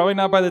 Just, Probably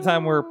not by the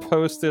time we're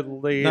posted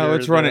later. no,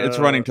 it's running. It's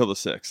running till the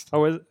 6th.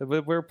 Oh,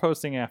 we're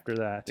posting after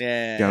that.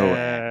 Yeah.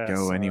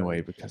 Go sorry.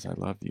 anyway because I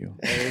love you.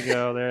 There you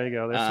go.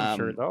 There's some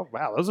shirts. Oh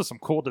wow, those are some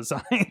cool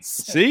designs.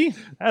 See,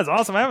 That's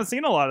awesome. I haven't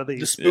seen a lot of The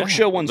these. Spook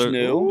Show one's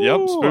new. Yep,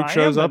 Ooh, Spook I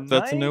shows am up. the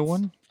That's a new knight.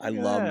 one. I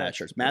love Matt Yes.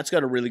 shirts. Matt's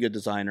got a really good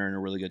designer and a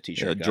really good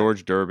t-shirt. guy.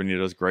 George Durbin, he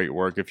does great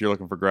work. If you're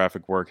looking for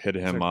graphic work, hit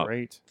These him are up.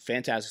 Great.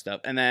 Fantastic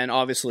stuff. And then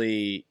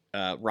obviously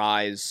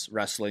Rise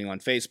Wrestling on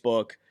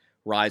Facebook,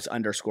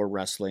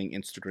 Rise_Wrestling,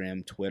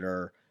 Instagram,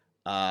 Twitter.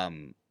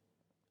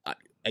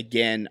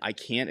 Again, I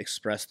can't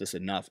express this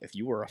enough. If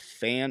you are a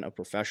fan of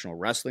professional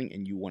wrestling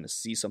and you want to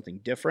see something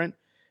different,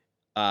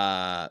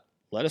 let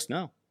us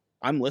know.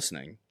 I'm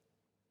listening.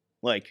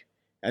 Like,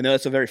 I know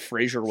that's a very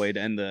Frasier way to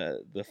end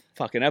the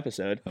fucking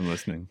episode. I'm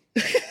listening.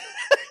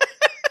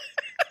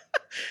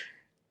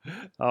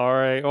 All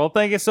right. Well,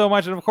 thank you so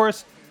much, and of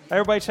course,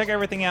 everybody check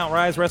everything out.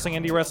 Rise Wrestling,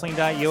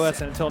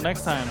 IndieWrestling.us, and until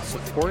next time,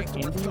 support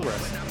indie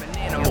wrestling.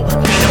 Animal, for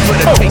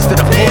the taste of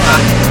the floor.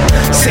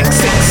 Sick,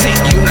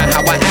 you know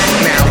how I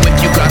act now.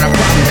 If you got a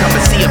problem, come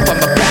and see if I'm a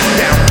back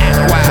down.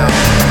 Act wild,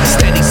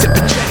 steady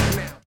sipping Jack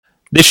now.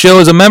 This show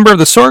is a member of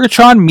the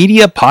Sorgatron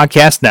Media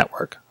Podcast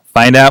Network.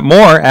 Find out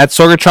more at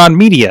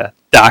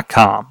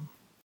sorgatronmedia.com.